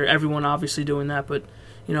college to here, everyone obviously doing that, but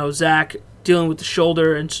Zach dealing with the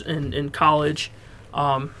shoulder in college,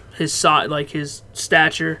 his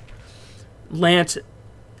stature. Lance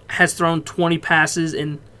has thrown 20 passes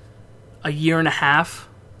in a year and a half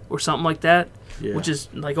or something like that, which is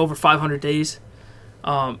like over 500 days.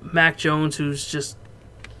 Mac Jones, who's just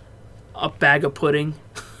a bag of pudding.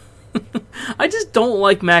 I just don't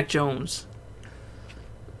like Mac Jones.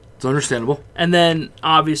 It's understandable. And then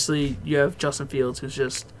obviously you have Justin Fields,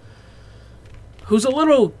 who's a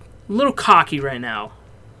little cocky right now.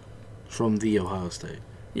 From the Ohio State.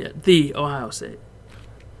 Yeah, the Ohio State.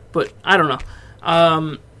 But I don't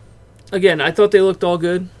know. Again, I thought they looked all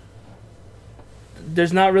good.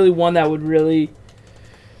 There's not really one that would really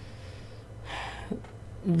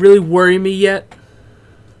worry me yet.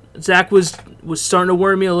 Zach was starting to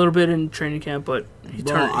worry me a little bit in training camp, but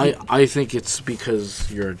I think it's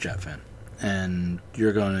because you're a Jet fan, and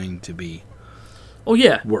you're going to be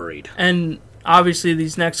worried. And obviously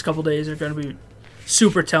these next couple days are going to be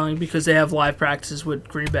super telling because they have live practices with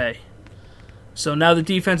Green Bay. So now the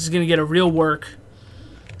defense is going to get a real work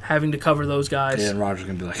having to cover those guys. Yeah, and Roger's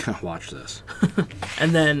going to be like, watch this.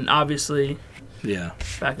 And then obviously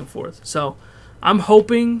back and forth. So I'm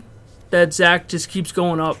hoping that Zach just keeps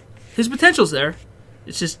going up. His potential's there.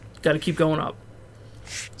 It's just got to keep going up.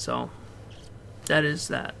 So that is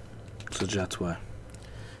that. It's the Jets way.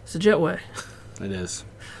 It's the Jet way. It is.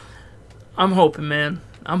 I'm hoping, man.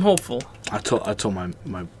 I'm hopeful. I told my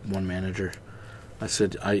one manager, I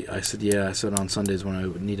said on Sundays when I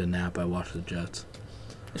would need a nap, I watch the Jets.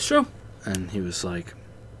 It's true. And he was like,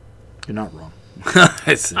 you're not wrong.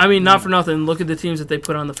 I mean, not for nothing. Look at the teams that they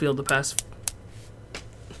put on the field the past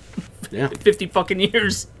 50 fucking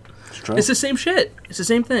years. It's true. It's the same shit. It's the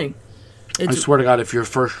same thing. I swear to God, if your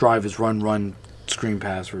first drive is run, screen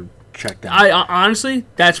pass, or check down. Honestly,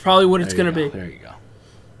 that's probably what it's going to be. There you go.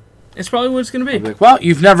 It's probably what it's going to be. Like, well,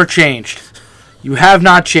 you've never changed. You have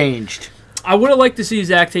not changed. I would have liked to see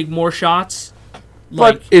Zach take more shots.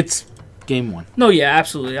 But it's game one. No, yeah,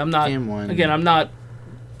 absolutely. I'm not. Game one. Again, I'm not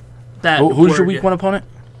that. Who's your week one opponent?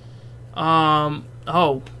 Sam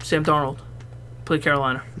Darnold. Play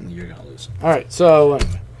Carolina. You're going to lose. All right, so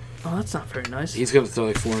anyway. Oh, that's not very nice. He's going to throw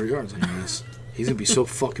like 400 yards on you guys. He's going to be so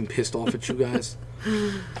fucking pissed off at you guys.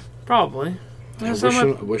 Probably. I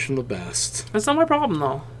wish him the best. That's not my problem,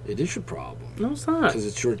 though. It is your problem. No, it's not. Because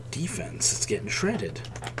it's your defense. It's getting shredded.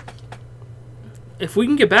 If we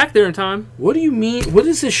can get back there in time. What do you mean? What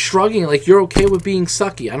is this shrugging? Like you're okay with being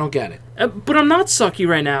sucky? I don't get it. But I'm not sucky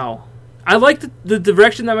right now. I like the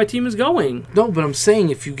direction that my team is going. No, but I'm saying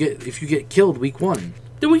if you get killed week 1,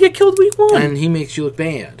 Then we get killed week 1. and he makes you look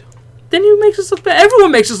bad. Then he makes us look bad.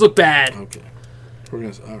 Everyone makes us look bad. Okay. We're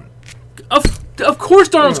gonna all right. Of course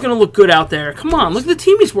Darnold's going to look good out there. Come on, look at the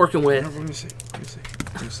team he's working with. We're gonna see.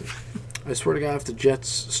 I swear to God, if the Jets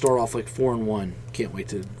start off like 4-1, can't wait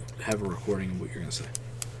to have a recording of what you're gonna say.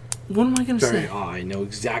 What am I going to say? Oh, I know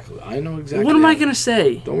exactly. What am I going to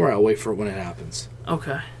say? Don't worry, I'll wait for it when it happens.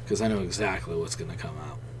 Okay. Because I know exactly what's gonna come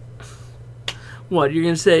out. What, you're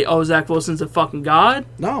going to say, oh, Zach Wilson's a fucking god?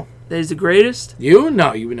 No. That he's the greatest? You?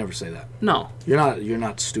 No, you would never say that. No. You're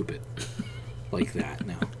not stupid like that.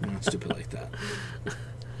 No, you're not stupid like that.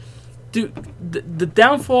 Dude, the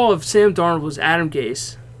downfall of Sam Darnold was Adam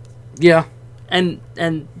Gase. Yeah. And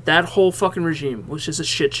that whole fucking regime was just a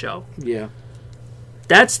shit show. Yeah.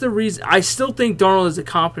 That's the reason. I still think Darnold is a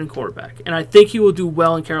competent quarterback, and I think he will do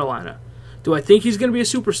well in Carolina. Do I think he's going to be a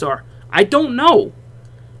superstar? I don't know.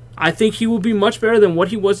 I think he will be much better than what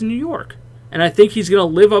he was in New York. And I think he's going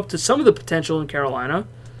to live up to some of the potential in Carolina.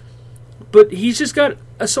 But he's just got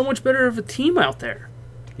so much better of a team out there.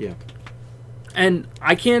 Yeah. And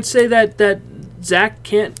I can't say that Zach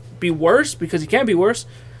can't be worse, because he can be worse.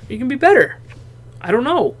 He can be better. I don't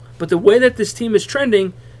know. But the way that this team is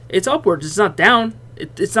trending, it's upwards. It's not down.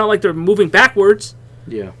 It's not like they're moving backwards.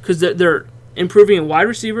 Yeah. Because they're improving in wide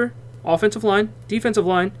receiver, offensive line, defensive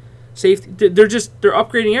line, safety. They're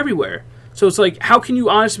upgrading everywhere. So it's like, how can you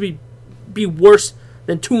honestly be worse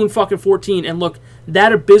than 2-14 and look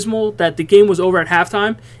that abysmal that the game was over at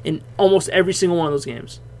halftime in almost every single one of those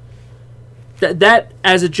games? That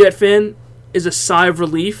as a Jet fan is a sigh of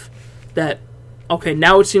relief that, okay,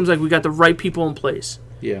 now it seems like we got the right people in place.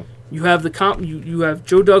 Yeah. You have you have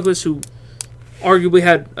Joe Douglas, who arguably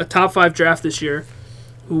had a top 5 draft this year,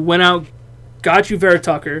 who went out, got you Vera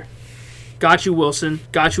Tucker, got you Wilson,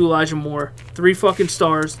 got you Elijah Moore, 3 fucking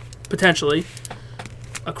stars, potentially,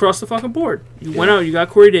 across the fucking board. You went out, you got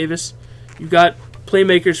Corey Davis, you got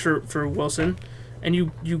playmakers for Wilson, and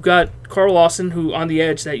you got Carl Lawson, who on the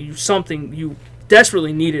edge that you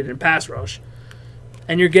desperately needed in pass rush.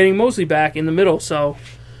 And you're getting Mosley back in the middle. So,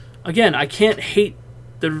 again, I can't hate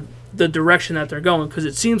the direction that they're going, because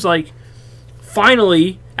it seems like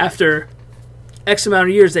finally, after X amount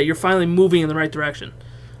of years, that you're finally moving in the right direction.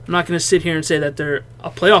 I'm not going to sit here and say that they're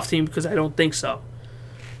a playoff team, because I don't think so.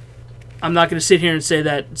 I'm not going to sit here and say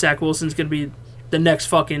that Zach Wilson's going to be the next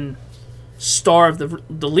fucking star of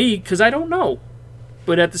the league, because I don't know.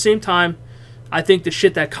 But at the same time, I think the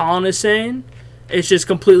shit that Colin is saying is just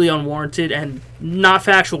completely unwarranted and not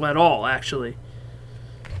factual at all, actually.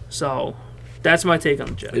 So, that's my take on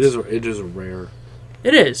the Jets. It is a rare.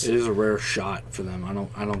 It is. It is a rare shot for them. I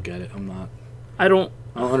don't get it. I don't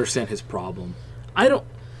understand his problem.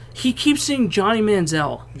 He keeps saying Johnny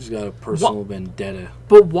Manziel. He's got a personal vendetta.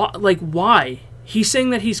 But why? He's saying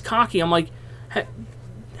that he's cocky. I'm like,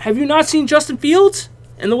 have you not seen Justin Fields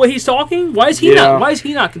and the way he's talking? Why is he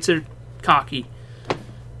not considered cocky?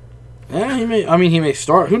 Yeah, he may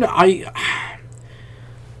start. Who knows?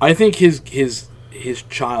 I think his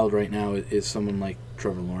child right now is someone like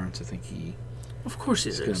Trevor Lawrence. I think of course he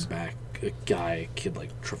is going to back a kid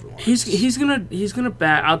like Trevor Lawrence. He's gonna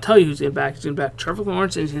back. I'll tell you who's gonna back. He's gonna back Trevor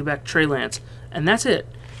Lawrence, and he's gonna back Trey Lance, and that's it.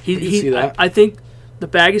 See that. I think the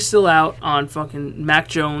bag is still out on fucking Mac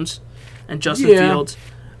Jones and Justin Fields,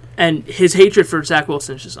 and his hatred for Zach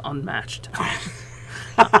Wilson is just unmatched.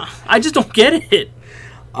 I just don't get it.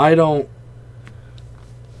 I don't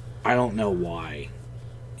know why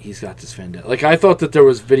he's got this vendetta. Like, I thought that there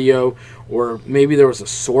was video, or maybe there was a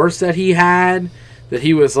source that he had, that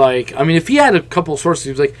he was like, I mean, if he had a couple of sources,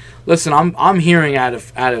 he was like, listen, I'm hearing out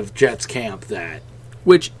of Jets camp that.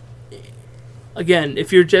 Which, again,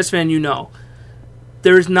 if you're a Jets fan, you know,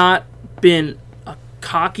 there's not been a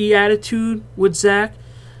cocky attitude with Zach.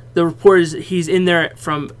 The report is he's in there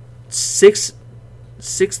from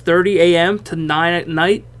 6:30 a.m. to 9 at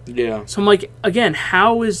night. Yeah. So I'm like, again,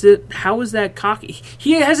 how is that cocky?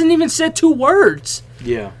 He hasn't even said 2 words.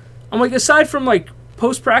 Yeah. I'm like, aside from like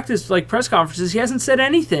post-practice like press conferences, he hasn't said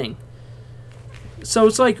anything. So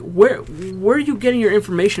it's like, where are you getting your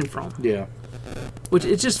information from? Yeah. Which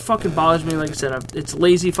it just fucking bothers me. Like I said, it's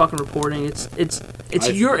lazy fucking reporting. It's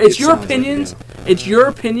your opinions. Like, yeah. It's your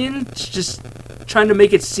opinion. It's just trying to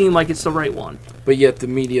make it seem like it's the right one. But yet the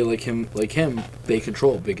media like him, they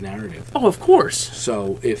control a big narrative. Oh, of course.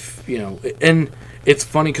 So if, and it's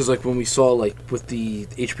funny because like when we saw like with the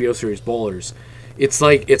HBO series Ballers, it's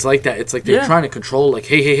like that. It's like they're trying to control, like,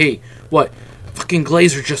 hey, what? Fucking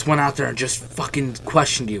Glazer just went out there and just fucking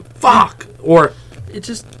questioned you. Fuck! Or it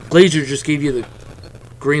just Glazer just gave you the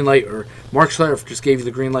green light, or Mark Schlereth just gave you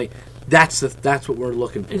the green light. That's what we're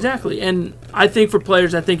looking for. Exactly. And I think for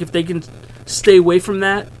players, I think if they can stay away from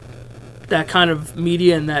that kind of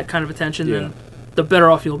media and that kind of attention, then the better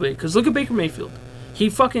off you'll be. Because look at Baker Mayfield. He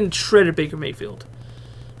fucking shredded Baker Mayfield.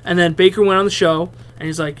 And then Baker went on the show, and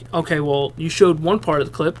he's like, okay, well, you showed one part of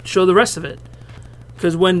the clip. Show the rest of it.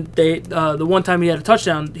 Because when the one time he had a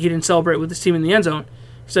touchdown, he didn't celebrate with his team in the end zone.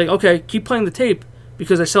 He's like, okay, keep playing the tape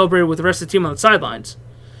because I celebrated with the rest of the team on the sidelines.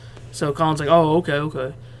 So Colin's like, oh,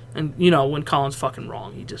 okay. And, when Colin's fucking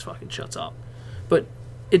wrong, he just fucking shuts up. But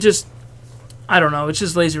it just, I don't know, it's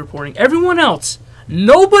just lazy reporting. Everyone else,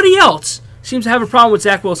 nobody else seems to have a problem with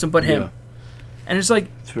Zach Wilson but him. And it's like...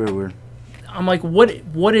 It's very weird. I'm like, what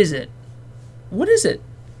is it? What is it?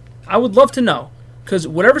 I would love to know. Because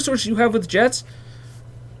whatever sources you have with the Jets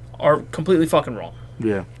are completely fucking wrong.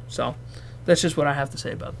 Yeah. So, that's just what I have to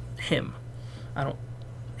say about him.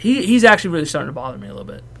 He's actually really starting to bother me a little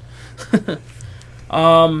bit.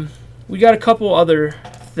 We got a couple other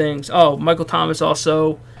things. Oh, Michael Thomas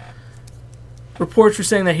also. Reports were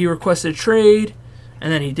saying that he requested a trade,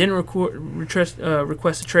 and then he didn't request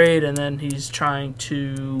a trade, and then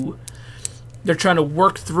they're trying to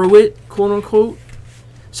work through it, quote unquote.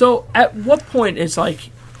 So at what point it's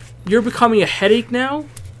like, you're becoming a headache now?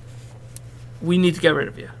 We need to get rid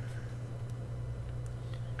of you.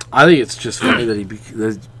 I think it's just funny that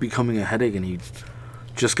he's becoming a headache and he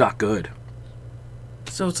just got good.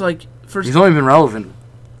 So it's like... He's only been relevant.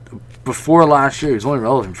 Before last year, he was only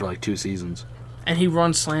relevant for like 2 seasons. And he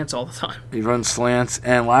runs slants all the time. He runs slants,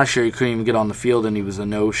 and last year he couldn't even get on the field, and he was a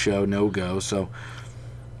no-show, no-go, so...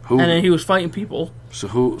 And then he was fighting people.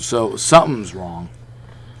 So something's wrong.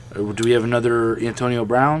 Do we have another Antonio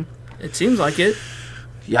Brown? It seems like it.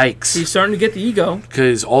 Yikes. He's starting to get the ego.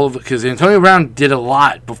 Because Antonio Brown did a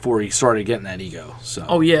lot before he started getting that ego. So.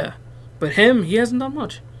 Oh, yeah. But he hasn't done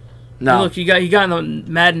much. No. And look, he got in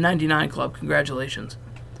the Madden 99 club. Congratulations.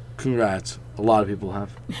 Congrats. A lot of people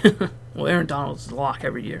have. Well, Aaron Donald's the lock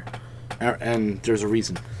every year. And there's a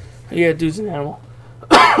reason. Yeah, dude's an animal.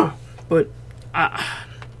 But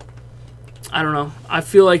I don't know. I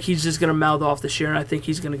feel like he's just going to mouth off this year, and I think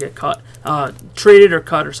he's going to get cut. Traded or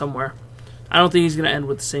cut or somewhere. I don't think he's going to end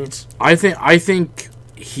with the Saints. I think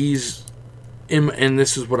he's... And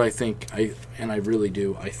this is what I think. I really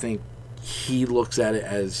do. I think he looks at it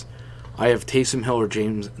as... I have Taysom Hill or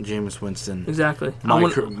Jameis Winston. Exactly.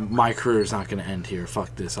 My career is not going to end here.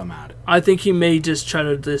 Fuck this. I'm at it. I think he may just try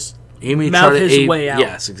to mouth his way out.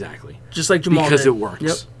 Yes, exactly. Just like Jamal because did. It works.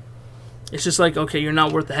 Yep. It's just like, okay, you're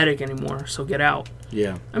not worth the headache anymore, so get out.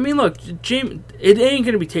 Yeah. I mean, look, it ain't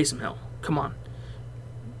going to be Taysom Hill. Come on.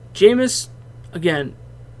 Jameis, again,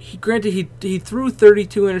 he threw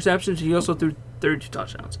 32 interceptions. He also threw 32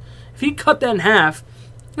 touchdowns. If he cut that in half,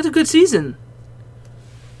 that's a good season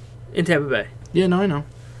in Tampa Bay. Yeah, no, I know.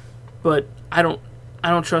 But I don't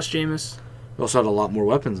trust Jameis. We also had a lot more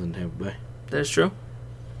weapons in Tampa Bay. That is true.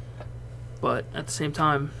 But at the same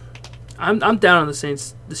time, I'm down on the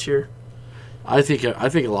Saints this year. I think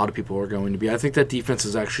a lot of people are going to be. I think that defense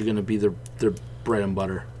is actually going to be their bread and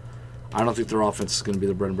butter. I don't think their offense is going to be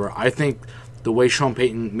their bread and butter. I think the way Sean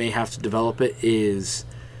Payton may have to develop it is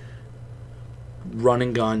run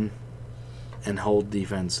and gun and hold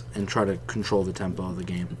defense and try to control the tempo of the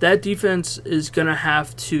game. That defense is going to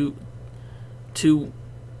have to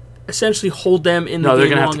essentially hold them in the game long enough. No, they're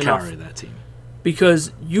going to have to carry that team.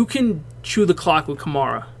 Because you can chew the clock with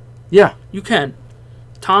Kamara. Yeah. You can.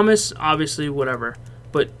 Thomas, obviously, whatever.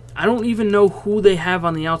 But I don't even know who they have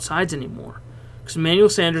on the outsides anymore. Because Emmanuel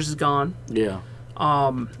Sanders is gone. Yeah.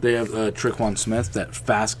 They have Tre'Quan Smith, that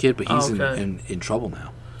fast kid, but he's in trouble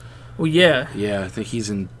now. Well, yeah. Yeah, I think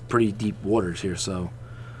he's in pretty deep waters here, so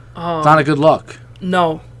it's not a good look.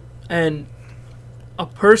 No. And a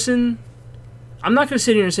person... I'm not going to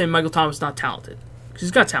sit here and say Michael Thomas is not talented. Because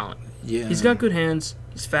he's got talent. Yeah. He's got good hands.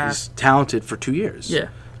 He's fast. He's talented for 2 years. Yeah.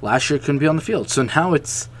 Last year couldn't be on the field. So now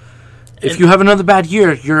it's... If you have another bad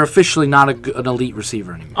year, you're officially not an elite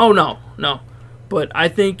receiver anymore. Oh, no. But I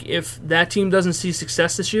think if that team doesn't see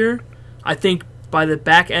success this year, I think by the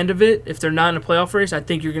back end of it, if they're not in a playoff race, I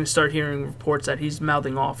think you're going to start hearing reports that he's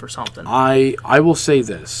mouthing off or something. I will say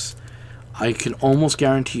this. I can almost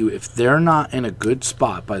guarantee you if they're not in a good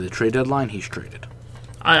spot by the trade deadline, he's traded.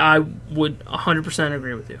 I would 100%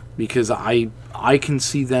 agree with you. Because I can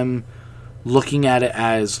see them looking at it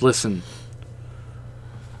as, listen,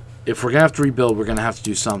 if we're going to have to rebuild, we're going to have to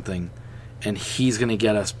do something. And he's going to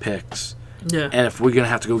get us picks. Yeah. And if we're going to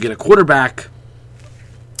have to go get a quarterback,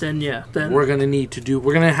 then we're going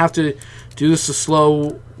to have to do this a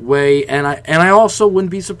slow way. And I also wouldn't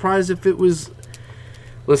be surprised if it was,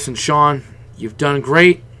 listen, Sean, you've done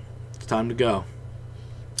great. It's time to go.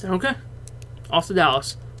 Okay. Off to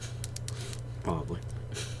Dallas. Probably.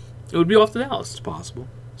 It would be off to Dallas. It's possible.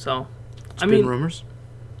 So, It's been rumors.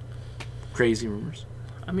 Crazy rumors.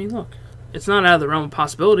 I mean, look, it's not out of the realm of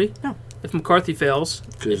possibility. No. If McCarthy fails.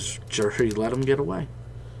 Because Jerry let him get away.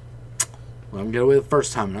 Let him get away the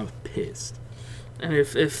first time, and I was pissed. And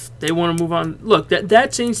if they want to move on, look,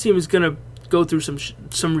 that Saints team is going to go through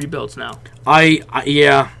some rebuilds now.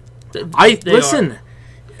 Yeah. They listen. are.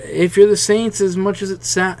 If you're the Saints, as much as it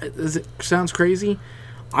sounds crazy,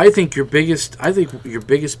 I think your biggest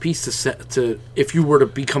piece to if you were to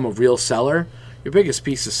become a real seller, your biggest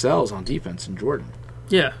piece to sell is on defense in Jordan.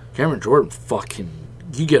 Yeah. Cameron Jordan,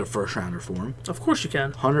 you get a first rounder for him. Of course you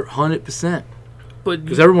can. 100%. But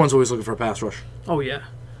because everyone's always looking for a pass rush. Oh yeah,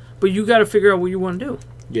 but you got to figure out what you want to do.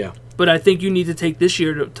 Yeah. But I think you need to take this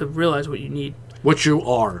year to realize what you need. What you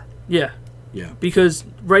are. Yeah. Yeah. Because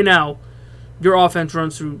right now, your offense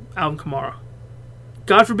runs through Alvin Kamara.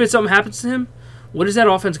 God forbid something happens to him, what is that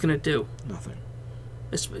offense going to do? Nothing.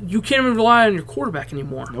 You can't even rely on your quarterback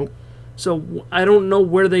anymore. Nope. So I don't know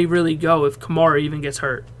where they really go if Kamara even gets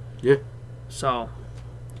hurt. Yeah. So,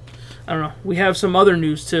 I don't know. We have some other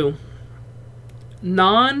news too.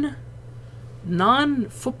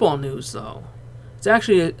 Non-football news, though. It's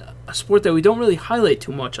actually a sport that we don't really highlight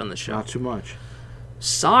too much on the show. Not too much.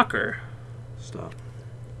 Soccer. Stop.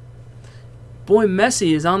 Boy,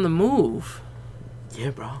 Messi is on the move.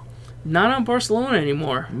 Yeah, bro. Not on Barcelona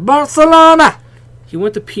anymore. Barcelona! He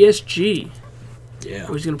went to PSG. Yeah.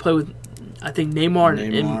 Where he's going to play with, I think, Neymar.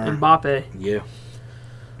 And Mbappe. Yeah.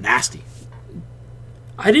 Nasty.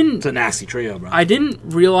 It's a nasty trio, bro. I didn't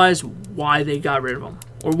realize why they got rid of him.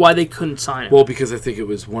 Or why they couldn't sign him. Well, because I think it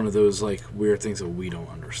was one of those like weird things that we don't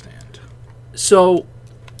understand. So,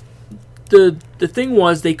 the thing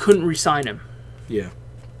was they couldn't re-sign him. Yeah.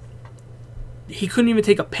 He couldn't even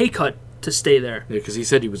take a pay cut to stay there. Yeah, because he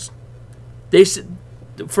said he was...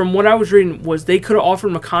 From what I was reading, was they could have offered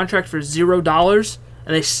him a contract for $0,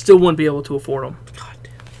 and they still wouldn't be able to afford him. God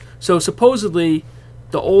damn. So, supposedly,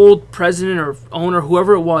 the old president or owner,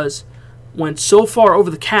 whoever it was, went so far over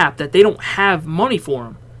the cap that they don't have money for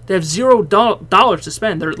him. They have $0 to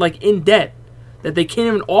spend. They're like in debt that they can't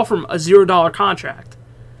even offer him a $0 contract.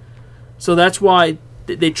 So that's why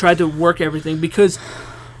they tried to work everything, because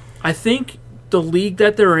I think the league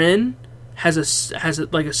that they're in has a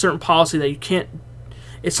certain policy that you can't.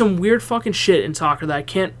 It's some weird fucking shit in soccer that I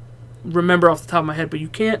can't remember off the top of my head, but you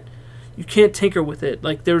can't tinker with it.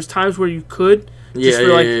 Like there was times where you could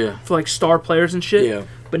for like star players and shit. Yeah.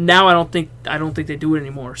 But now I don't think they do it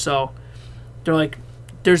anymore. So they're like,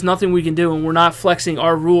 there's nothing we can do, and we're not flexing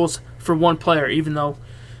our rules for one player, even though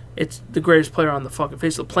it's the greatest player on the fucking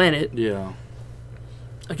face of the planet. Yeah.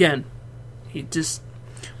 Again, he just...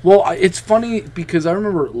 Well, it's funny because I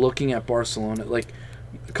remember looking at Barcelona, like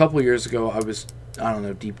a couple of years ago, I was,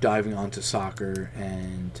 deep diving onto soccer,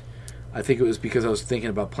 and I think it was because I was thinking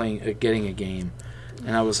about getting a game,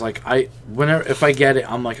 and I was like, if I get it,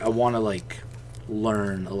 I'm like, I want to like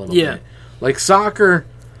learn a little bit. Like soccer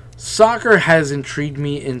has intrigued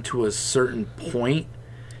me into a certain point,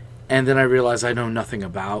 and then I realize I know nothing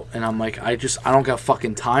about, and I'm like, I don't got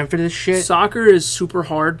fucking time for this shit. Soccer is super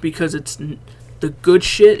hard because the good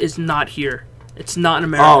shit is not here. It's not in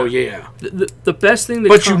America. Oh yeah. The best thing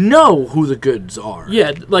you know who the goods are.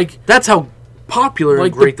 Yeah, like that's how popular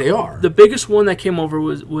and great they are. The biggest one that came over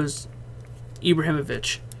was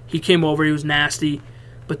Ibrahimovic. He came over, he was nasty.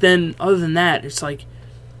 But then other than that, it's like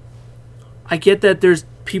I get that there's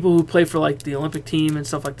people who play for like the Olympic team and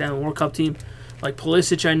stuff like that, the World Cup team, like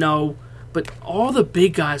Pulisic I know, but all the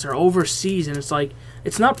big guys are overseas, and it's like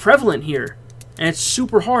it's not prevalent here. And it's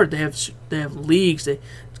super hard. They have leagues,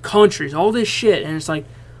 countries, all this shit, and it's like,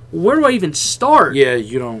 where do I even start? Yeah,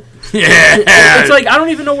 you don't. It's like I don't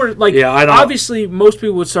even know where. Like, I don't. Obviously, most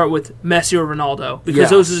people would start with Messi or Ronaldo because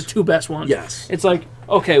those are the two best ones. Yes. It's like,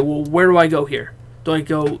 okay, well, where do I go here? Do I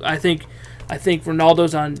go? I think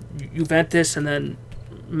Ronaldo's on Juventus, and then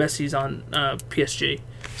Messi's on PSG.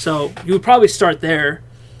 So you would probably start there,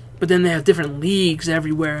 but then they have different leagues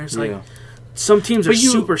everywhere. It's like some teams are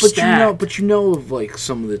super stacked. But you know of like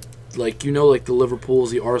some of the. Like, like the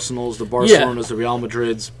Liverpools, the Arsenals, the Barcelonas, the Real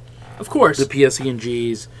Madrids. Of course. The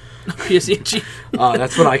PSG. PSG.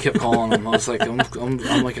 That's what I kept calling them. I was like, I'm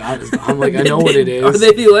like, I know what it is. Are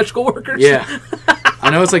they the electrical workers? Yeah.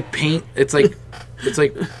 I know it's like paint. It's like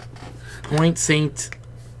Point Saint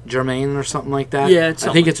Germain or something like that. Yeah,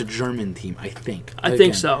 I think it's a German team. I think. I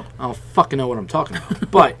think so. I don't fucking know what I'm talking about.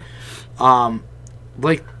 But,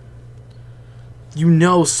 like,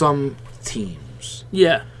 some teams.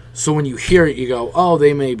 Yeah. So when you hear it, you go, oh,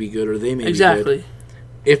 they may be good or they may be good. Exactly.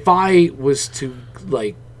 if I was to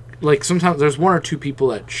like sometimes there's one or two people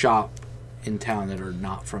that shop in town that are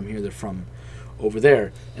not from here. They're from over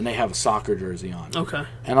there, and they have a soccer jersey on. Okay.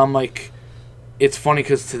 And I'm like, it's funny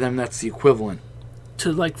because to them that's the equivalent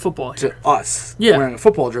To like football here. to us Yeah. wearing a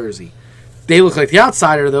football jersey. They look like the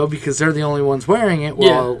outsider though because they're the only ones wearing it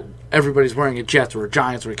while everybody's wearing a Jets or a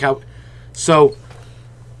Giants or a Cowboys. So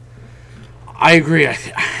I agree.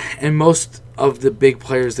 And most of the big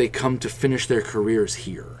players, they come to finish their careers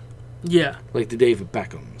here. Yeah. Like the David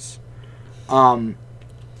Beckhams.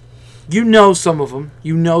 You know some of them.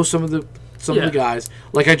 You know some of the guys.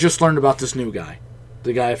 Like I just learned about this new guy.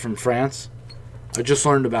 The guy from France. I just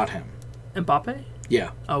learned about him. Mbappe?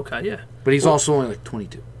 Yeah. Okay, yeah. But he's also only like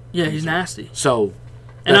 22. Yeah, he's nasty. So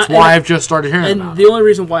that's why I've just started hearing and about the only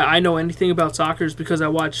reason why I know anything about soccer is because I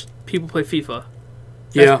watch people play FIFA.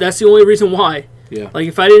 Yeah. That's the only reason why. Yeah. Like,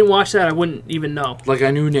 if I didn't watch that, I wouldn't even know. Like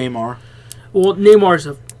I knew Neymar. Well, Neymar's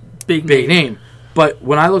a big name. But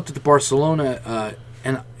when I looked at the Barcelona,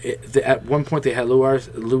 at one point they had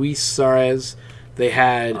Luis Suarez, they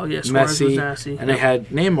had Suarez Messi, was nasty. and they had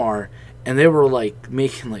Neymar, and they were like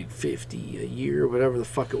making like 50 a year, whatever the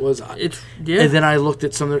fuck it was. And then I looked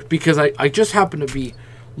at some of because I just happened to be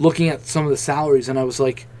looking at some of the salaries, and I was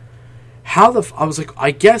like, I was like,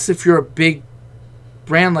 I guess if you're a big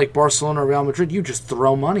brand like Barcelona or Real Madrid, you just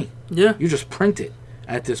throw money. Yeah. You just print it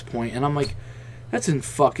at this point. And I'm like, that's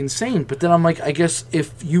fucking insane. But then I'm like, I guess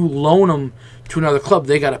if you loan them to another club,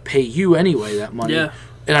 they got to pay you anyway that money. Yeah.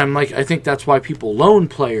 And I'm like, I think that's why people loan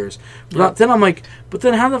players. But then I'm like, but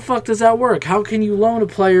then how the fuck does that work? How can you loan a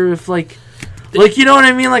player if like you know what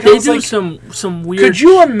I mean? Like they I was do like, some weird. Could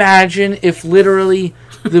you imagine if literally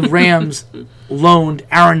the Rams loaned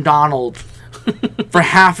Aaron Donald for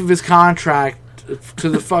half of his contract to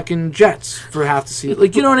the fucking Jets for half the season?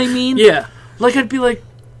 Like, you know what I mean? Yeah. Like, I'd be like,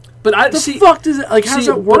 but the fuck does it, like, how does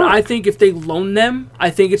that work? But I think if they loan them, I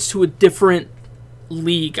think it's to a different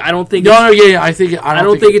league. I don't think. I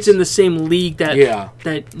don't think it's in the same league that. Yeah.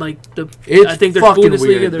 That like the. It's I think there's fucking Bundesliga,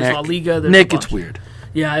 weird, there's Nick. La Liga. There's Nick, it's weird.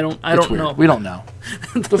 Yeah, I don't Weird. know. We don't know.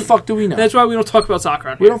 The fuck do we know? That's why we don't talk about soccer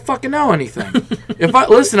on here. We don't fucking know anything. If I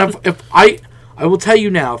will tell you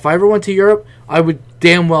now, if I ever went to Europe, I would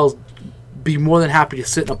damn well be more than happy to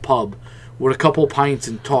sit in a pub with a couple of pints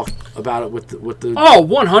and talk about it with the. Oh,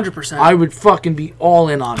 100%. I would fucking be all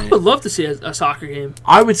in on I it. would love to see a soccer game.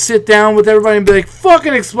 I would sit down with everybody and be like,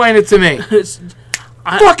 "Fucking explain it to me.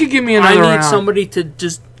 Fucking give me another round. I need somebody to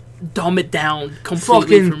just dumb it down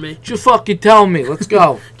completely for me. Just fucking tell me. Let's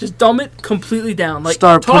go. Just dumb it completely down. Like,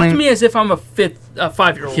 Start talk putting- to me as if I'm a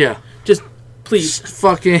 5-year-old. Yeah. Just please. Just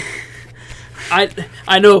fucking.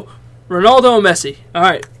 I know Ronaldo and Messi. All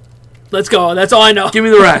right. Let's go. That's all I know. Give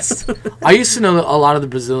me the rest. I used to know a lot of the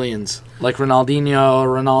Brazilians, like Ronaldinho,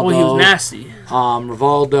 Well, he was nasty.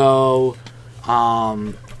 Rivaldo,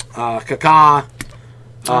 Kaká.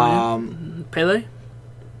 Pele?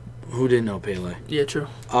 Who didn't know Pele? Yeah, true.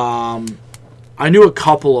 I knew a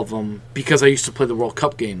couple of them because I used to play the World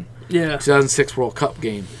Cup game. Yeah. 2006 World Cup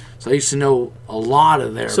game. So I used to know a lot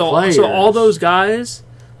of their players. So all those guys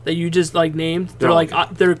that you just like named, They're all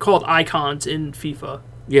they're called icons in FIFA.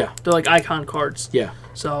 Yeah. They're like icon cards. Yeah.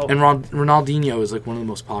 So And Ronaldinho is like one of the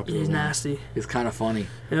most popular he's ones. nasty. It's kind of funny.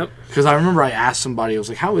 Yep. Because I remember I asked somebody, I was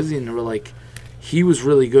like, how is he? And they were like, he was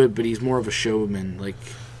really good, but he's more of a showman. Like,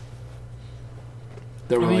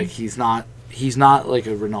 they were like, he's not like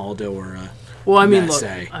a Ronaldo or a Well, I mean,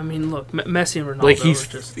 Messi. look, Messi and Ronaldo Like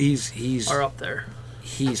he's are up there.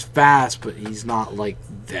 He's fast, but he's not like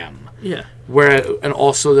them. Yeah. And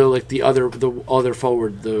also they're like the other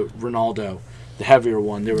forward, the Ronaldo, the heavier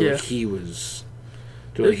one. They were like he was.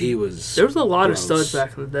 He was. There was a lot gross. of studs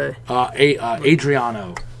back in the day.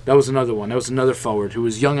 Adriano, that was another one. That was another forward who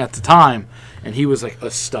was young at the time, and he was like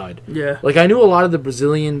a stud. Yeah. Like I knew a lot of the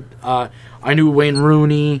Brazilian. I knew Wayne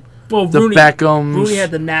Rooney. Well, the Beckhams. Rooney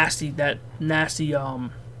had the nasty.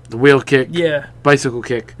 The wheel kick. Yeah. Bicycle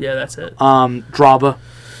kick. Yeah, that's it. Draba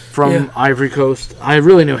from Ivory Coast. I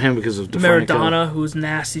really knew him because of Maradona, who was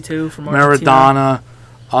nasty too from Argentina.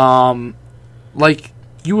 Maradona. Like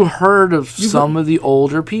you heard of some of the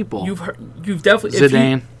older people. You've definitely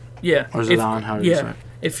Zidane. Or Zidane. How do you say it?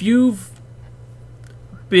 If you've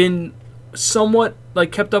been somewhat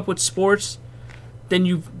like kept up with sports,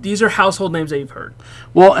 then these are household names that you've heard.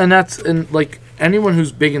 Well, and like anyone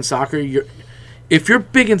who's big in soccer, if you're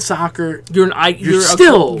big in soccer, you're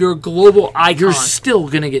a global icon. You're still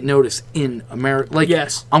gonna get noticed in America. Like,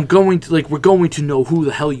 yes, we're going to know who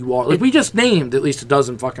the hell you are. Like, we just named at least a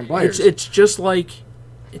dozen fucking players. It's just like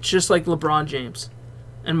LeBron James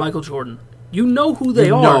and Michael Jordan. You know who they are.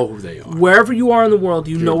 You know who they are. Wherever you are in the world,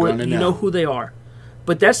 you know who they are.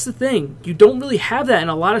 But that's the thing. You don't really have that in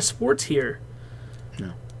a lot of sports here.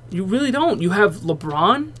 No. You really don't. You have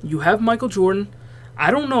LeBron. You have Michael Jordan.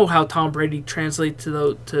 I don't know how Tom Brady translates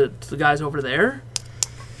to the guys over there.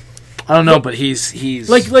 I don't know, but he's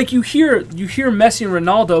like you hear Messi and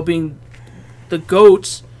Ronaldo being the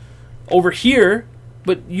GOATs over here,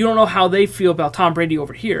 but you don't know how they feel about Tom Brady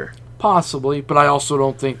over here. Possibly, but I also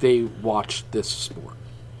don't think they watch this sport.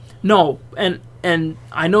 No, and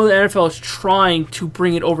I know the NFL is trying to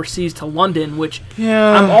bring it overseas to London, which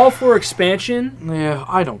I'm all for expansion. Yeah,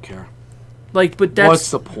 I don't care. Like, but that's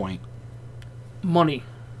what's the point? Money.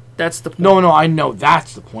 That's the point. No, I know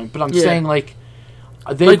that's the point, but I'm saying like.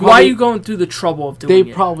 Why are you going through the trouble of doing it?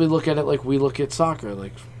 They probably look at it like we look at soccer.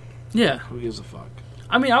 Like, yeah. Who gives a fuck?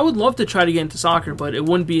 I mean, I would love to try to get into soccer, but it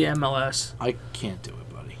wouldn't be MLS. I can't do it,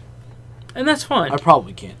 buddy. And that's fine. I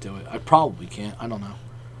probably can't do it. I probably can't. I don't know.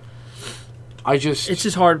 It's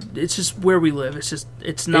just hard. It's just where we live. It's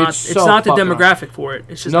not it's not the demographic for it.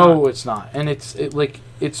 It's just it's not. And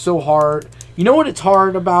it's so hard. You know what it's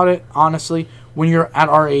hard about it, honestly? When you're at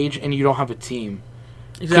our age and you don't have a team.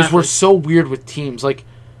 Because we're so weird with teams. Like,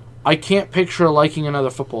 I can't picture liking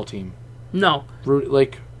another football team. No.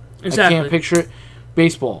 Like, exactly. I can't picture it.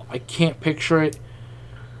 Baseball, I can't picture it.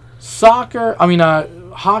 Soccer,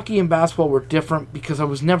 hockey and basketball were different because I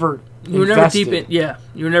was never You were invested. never deep in,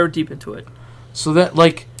 you were never deep into it. So that,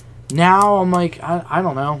 like, now I'm like, I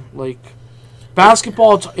don't know. Like,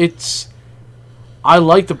 basketball, it's I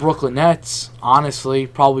like the Brooklyn Nets, honestly,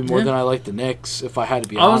 probably more than I like the Knicks, if I had to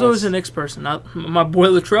be honest. I was always a Knicks person. My boy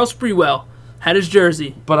Latrell Sprewell had his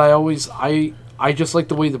jersey. But I just like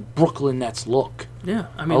the way the Brooklyn Nets look. Yeah,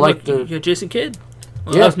 I mean, you got Jason Kidd.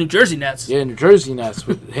 Well, yeah. That was New Jersey Nets. Yeah, New Jersey Nets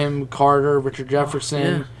with him, Carter, Richard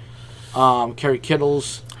Jefferson, Kerry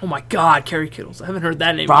Kittles. Oh my God, Kerry Kittles! I haven't heard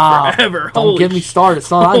that name forever. Don't get me started,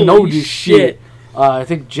 son. I know this shit. I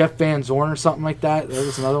think Jeff Van Zorn or something like that. That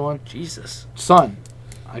was another one. Jesus, son,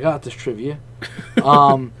 I got this trivia.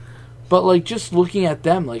 But like just looking at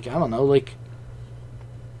them, like I don't know, like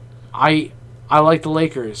I like the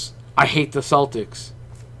Lakers. I hate the Celtics.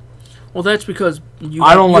 Well, that's because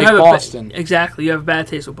I don't like Boston. Exactly, you have a bad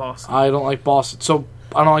taste with Boston. I don't like Boston, so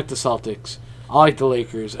I don't like the Celtics. I like the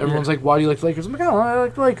Lakers. Everyone's like, "Why do you like the Lakers?" I'm like, "Oh, I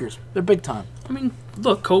like the Lakers. They're big time." I mean,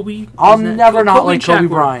 look, Kobe. I'll never not like Kobe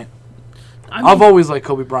Bryant. I've always liked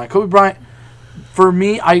Kobe Bryant. Kobe Bryant, for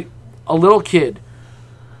me, a little kid,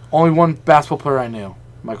 only one basketball player I knew,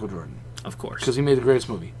 Michael Jordan. Of course, because he made the greatest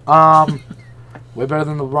movie. Way better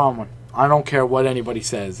than the LeBron one. I don't care what anybody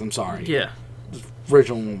says. I'm sorry. Yeah. The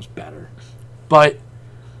original one was better. But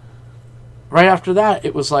right after that,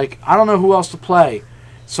 it was like, I don't know who else to play.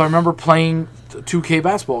 So I remember playing the 2K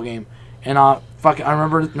basketball game. And I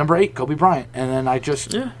remember number 8, Kobe Bryant. And then I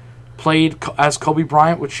just played as Kobe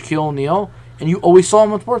Bryant with Shaquille O'Neal. And you always saw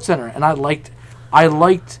him on SportsCenter. And I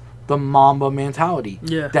liked the Mamba mentality.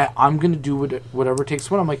 Yeah. That I'm going to do whatever it takes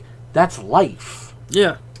to win. I'm like, that's life.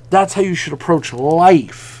 Yeah. That's how you should approach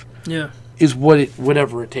life. Yeah. Is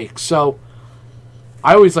whatever it takes. So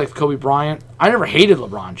I always liked Kobe Bryant. I never hated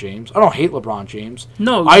LeBron James. I don't hate LeBron James.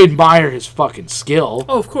 No. I admire his fucking skill.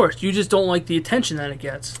 Oh, of course. You just don't like the attention that it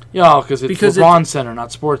gets. Yeah, because it's LeBron Center,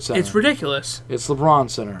 not Sports Center. It's ridiculous. It's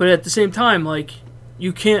LeBron Center. But at the same time, like,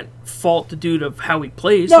 you can't fault the dude of how he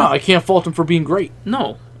plays. No, I can't fault him for being great.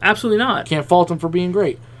 No, absolutely not. Can't fault him for being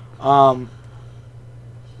great. But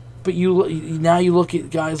now you look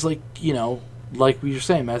at guys like, like we were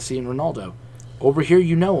saying, Messi and Ronaldo. Over here,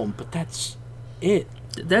 you know them, but that's it.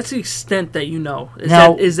 That's the extent that you know.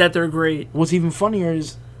 Is that they're great. What's even funnier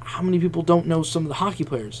is how many people don't know some of the hockey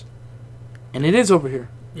players. And it is over here.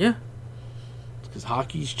 Yeah. Because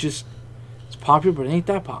hockey's just, it's popular, but it ain't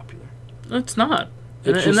that popular. It's not.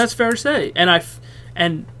 And that's fair to say. And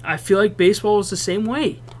I feel like baseball is the same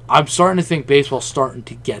way. I'm starting to think baseball's starting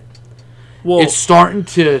to get... Well, it's starting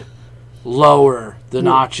to lower the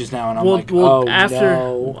notches now, and I'm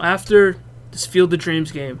after this Field of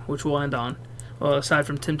Dreams game, which we'll end on, aside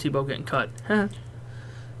from Tim Tebow getting cut. I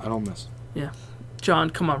don't miss. Yeah. John,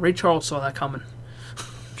 come on. Ray Charles saw that coming.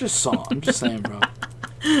 I'm just saying, bro.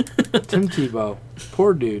 Tim Tebow.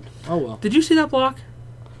 Poor dude. Oh, well. Did you see that block?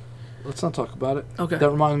 Let's not talk about it. Okay. That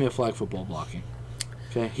reminded me of flag football blocking.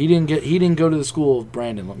 Okay. He didn't go to the school of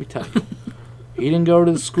Brandon, let me tell you. He didn't go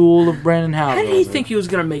to the school of Brandon Howard. How did he think he was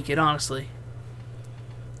going to make it, honestly?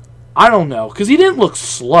 I don't know, because he didn't look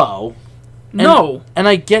slow. No. And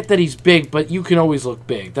I get that he's big, but you can always look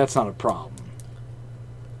big. That's not a problem.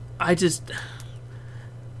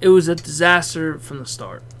 It was a disaster from the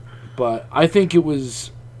start. But I think it was...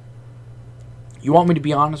 You want me to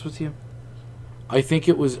be honest with you? I think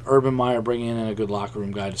it was Urban Meyer bringing in a good locker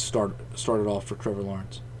room guy to start it off for Trevor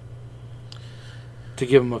Lawrence. To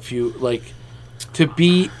give him a few, to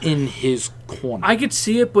be in his corner. I could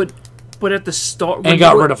see it, but at the start... And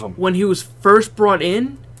got rid of him. When he was first brought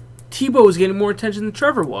in, Tebow was getting more attention than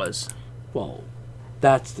Trevor was. Well,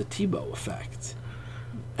 that's the Tebow effect.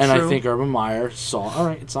 And True. I think Urban Meyer saw, all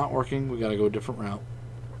right, it's not working. We got to go a different route.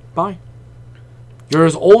 Bye. You're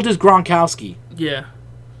as old as Gronkowski. Yeah.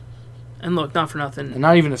 And look, not for nothing. And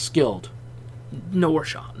not even as skilled. Nowhere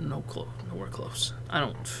shot. Nowhere close. I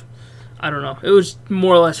don't know. It was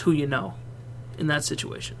more or less who you know in that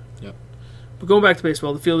situation. Yep. But going back to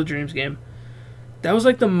baseball, the Field of Dreams game, that was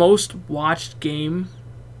the most watched game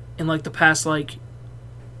in the past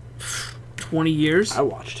 20 years. I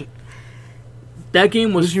watched it. That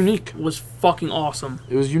game was unique. Was fucking awesome.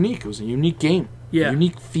 It was unique. It was a unique game. Yeah. A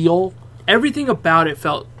unique feel. Everything about it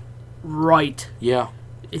felt right. Yeah.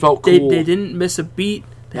 It felt cool. They didn't miss a beat.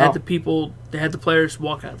 They had the players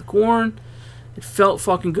walk out of the corn. It felt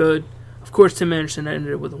fucking good. Of course, Tim Anderson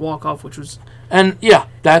ended it with a walk-off, which was... And, yeah,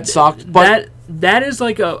 that sucked. But that is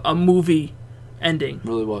a movie ending. It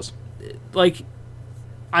really was.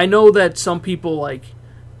 I know that some people,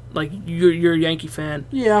 you're a Yankee fan.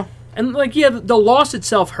 Yeah. And, the loss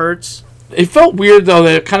itself hurts. It felt weird, though,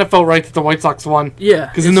 that it kind of felt right that the White Sox won. Yeah.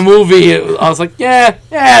 Because in the movie, I was like, yeah,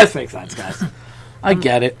 this makes sense, guys. I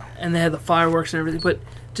get it. And they had the fireworks and everything. But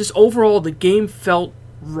just overall, the game felt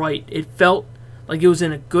right. It felt like it was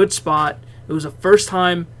in a good spot. It was the first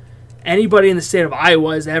time anybody in the state of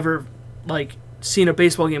Iowa has ever, seen a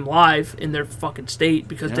baseball game live in their fucking state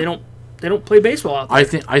because they don't play baseball out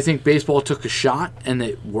there. I think baseball took a shot, and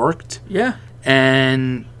it worked. Yeah.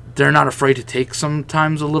 And... they're not afraid to take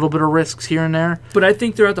sometimes a little bit of risks here and there. But I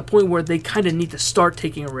think they're at the point where they kind of need to start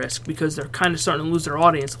taking a risk because they're kind of starting to lose their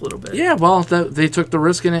audience a little bit. Yeah, well, they took the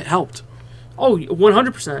risk and it helped. Oh,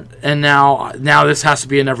 100%. And now this has to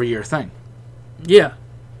be an every year thing. Yeah.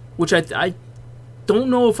 Which I don't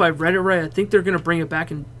know if I read it right. I think they're going to bring it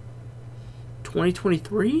back in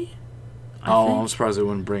 2023? I'm surprised they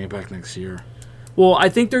wouldn't bring it back next year. Well, I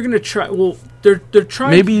think they're going to try... Well, they're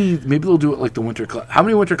trying... Maybe they'll do it like the Winter... How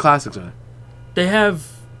many Winter Classics are there? They have...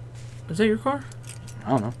 Is that your car? I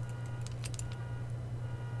don't know.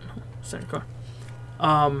 No, it's not your car.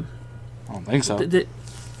 I don't think so.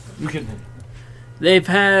 You can... They've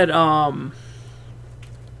had a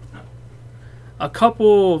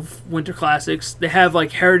couple of Winter Classics. They have,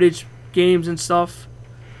 heritage games and stuff.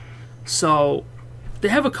 So, they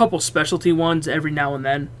have a couple specialty ones every now and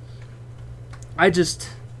then.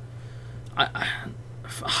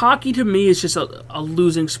 Hockey to me is just a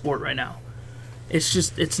losing sport right now.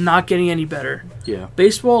 It's not getting any better. Yeah.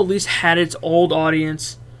 Baseball at least had its old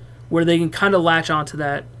audience where they can kind of latch onto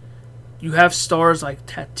that. You have stars like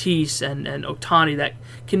Tatis and Ohtani that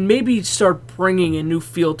can maybe start bringing a new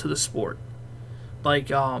feel to the sport.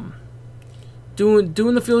 Doing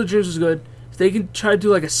the Field of Dreams is good. If they can try to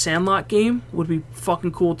do a Sandlot game, would be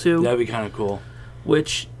fucking cool too. That'd be kind of cool.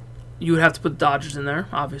 Which you would have to put the Dodgers in there,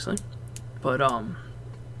 obviously. But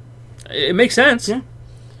it makes sense. Yeah.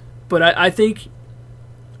 But I think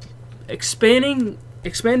expanding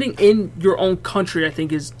in your own country, I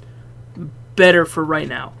think, is better for right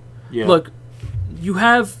now. Yeah. Look,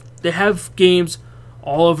 they have games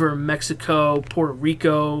all over Mexico, Puerto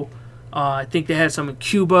Rico. I think they had some in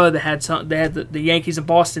Cuba. They had the Yankees in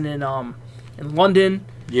Boston in London.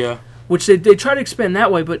 Yeah. Which they try to expand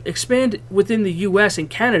that way, but expand within the U.S. and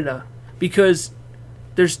Canada because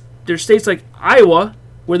there's states like Iowa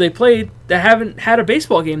where they played that haven't had a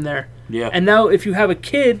baseball game there. Yeah. And now if you have a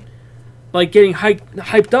kid getting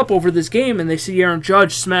hyped up over this game and they see Aaron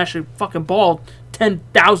Judge smash a fucking ball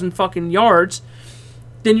 10,000 fucking yards,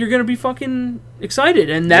 then you're gonna be fucking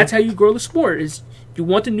excited, and that's how you grow the sport. Is you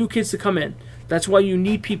want the new kids to come in. That's why you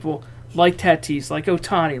need people like Tatis, like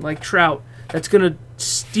Ohtani, like Trout. That's gonna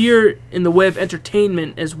steer in the way of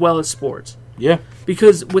entertainment as well as sports. Yeah.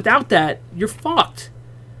 Because without that, you're fucked.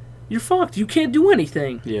 You're fucked. You can't do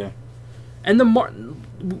anything. Yeah. And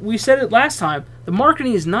we said it last time. The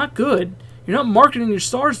marketing is not good. You're not marketing your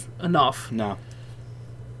stars enough. No.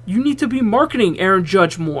 You need to be marketing Aaron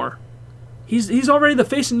Judge more. He's already the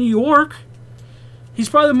face of New York. He's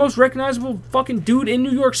probably the most recognizable fucking dude in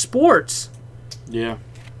New York sports. Yeah.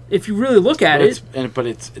 If you really look at it. But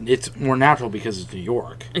it's more natural because it's New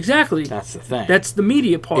York. Exactly. That's the thing. That's the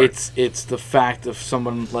media part. It's the fact of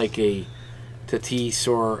someone like a Tatis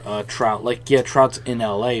or Trout. Trout's in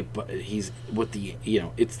LA, but he's with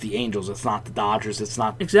it's the Angels. It's not the Dodgers. It's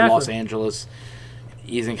not exactly. Los Angeles.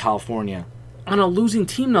 He's in California. On a losing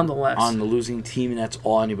team, nonetheless. On the losing team, and that's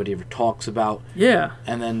all anybody ever talks about. Yeah.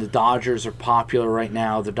 And then the Dodgers are popular right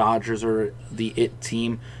now. The Dodgers are the it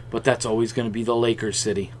team, but that's always going to be the Lakers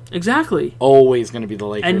city. Exactly. Always going to be the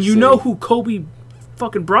Lakers And you city. know who Kobe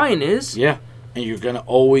fucking Bryant is. Yeah. And you're going to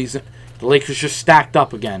always... The Lakers just stacked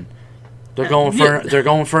up again. They're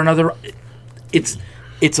going for another...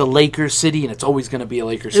 It's a Lakers city, and it's always going to be a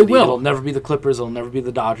Lakers city. It will. It'll never be the Clippers. It'll never be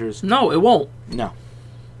the Dodgers. No, it won't. No.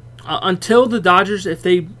 Until the Dodgers, if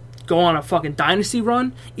they go on a fucking dynasty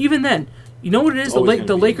run, even then, you know what it is?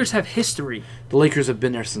 The Lakers have history. The Lakers have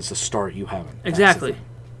been there since the start. You haven't. Exactly.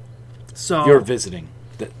 So you're visiting.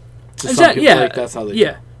 Exactly. Yeah. That's how they.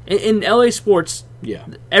 Yeah. In LA sports, yeah,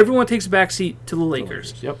 everyone takes a back seat to the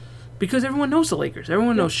Lakers. Yep. Because everyone knows the Lakers.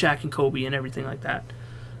 Everyone knows Shaq and Kobe and everything like that.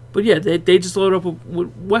 But yeah, they just load up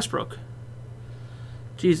with Westbrook.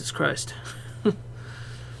 Jesus Christ.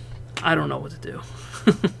 I don't know what to do.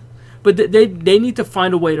 But they need to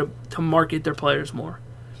find a way to market their players more.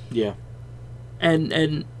 Yeah.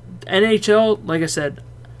 And NHL, like I said,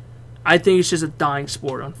 I think it's just a dying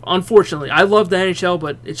sport. Unfortunately, I love the NHL,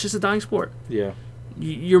 but it's just a dying sport. Yeah.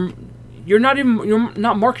 You're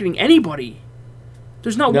not marketing anybody.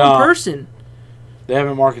 There's not one person. They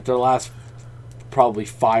haven't marketed their last probably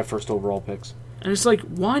 5 first overall picks. And it's like,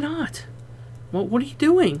 why not? What are you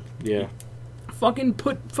doing? Yeah. Fucking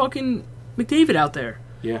put fucking McDavid out there.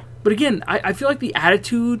 Yeah. But again, I feel like the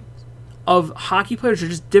attitude of hockey players are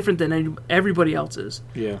just different than everybody else's.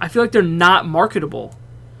 Yeah. I feel like they're not marketable.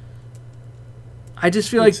 I just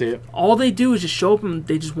feel like all they do is just show up and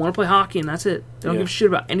they just want to play hockey and that's it. They don't give a shit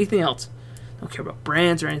about anything else. They don't care about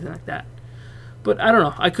brands or anything like that. But I don't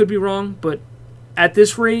know. I could be wrong, but at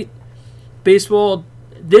this rate, baseball,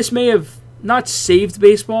 this may have not saved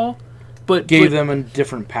baseball, but gave them a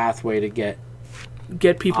different pathway to get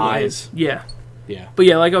people eyes. Yeah. Yeah. But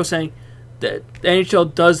yeah, like I was saying, the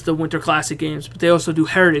NHL does the Winter Classic games, but they also do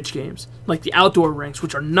heritage games, like the outdoor rinks,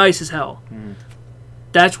 which are nice as hell. Mm.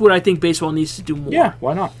 That's what I think baseball needs to do more. Yeah,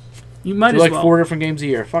 why not? You might as well. 4 different games a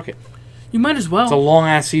year. Fuck it. You might as well. It's a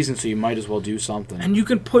long-ass season, so you might as well do something. And you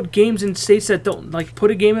can put games in states that don't... Like, put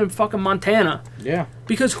a game in fucking Montana. Yeah.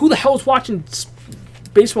 Because who the hell is watching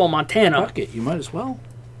baseball in Montana? Fuck it. You might as well.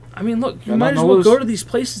 I mean, look, you might as well go to these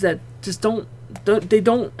places that just don't... They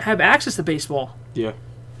don't have access to baseball. Yeah.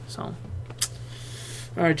 So...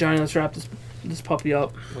 All right, Johnny, let's wrap this puppy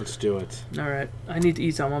up. Let's do it. All right. I need to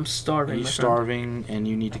eat something. I'm starving. You're starving, and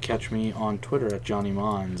you need to catch me on Twitter at Johnny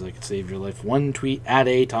Mons. I could save your life 1 tweet at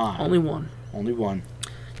a time. Only one. Only one.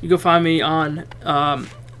 You can find me on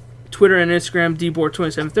Twitter and Instagram,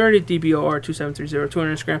 dbor2730, dbor2730, Twitter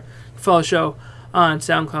and Instagram. Follow the show on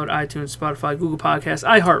SoundCloud, iTunes, Spotify, Google Podcasts,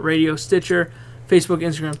 iHeartRadio, Stitcher, Facebook,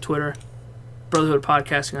 Instagram, Twitter, Brotherhood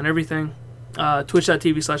Podcasting on everything.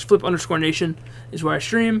 Twitch.tv/flip_nation is where I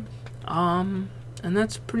stream. And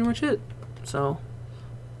that's pretty much it. So,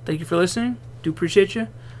 thank you for listening. Do appreciate you.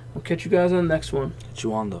 We'll catch you guys on the next one. Catch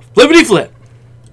you on the Flippity Flip.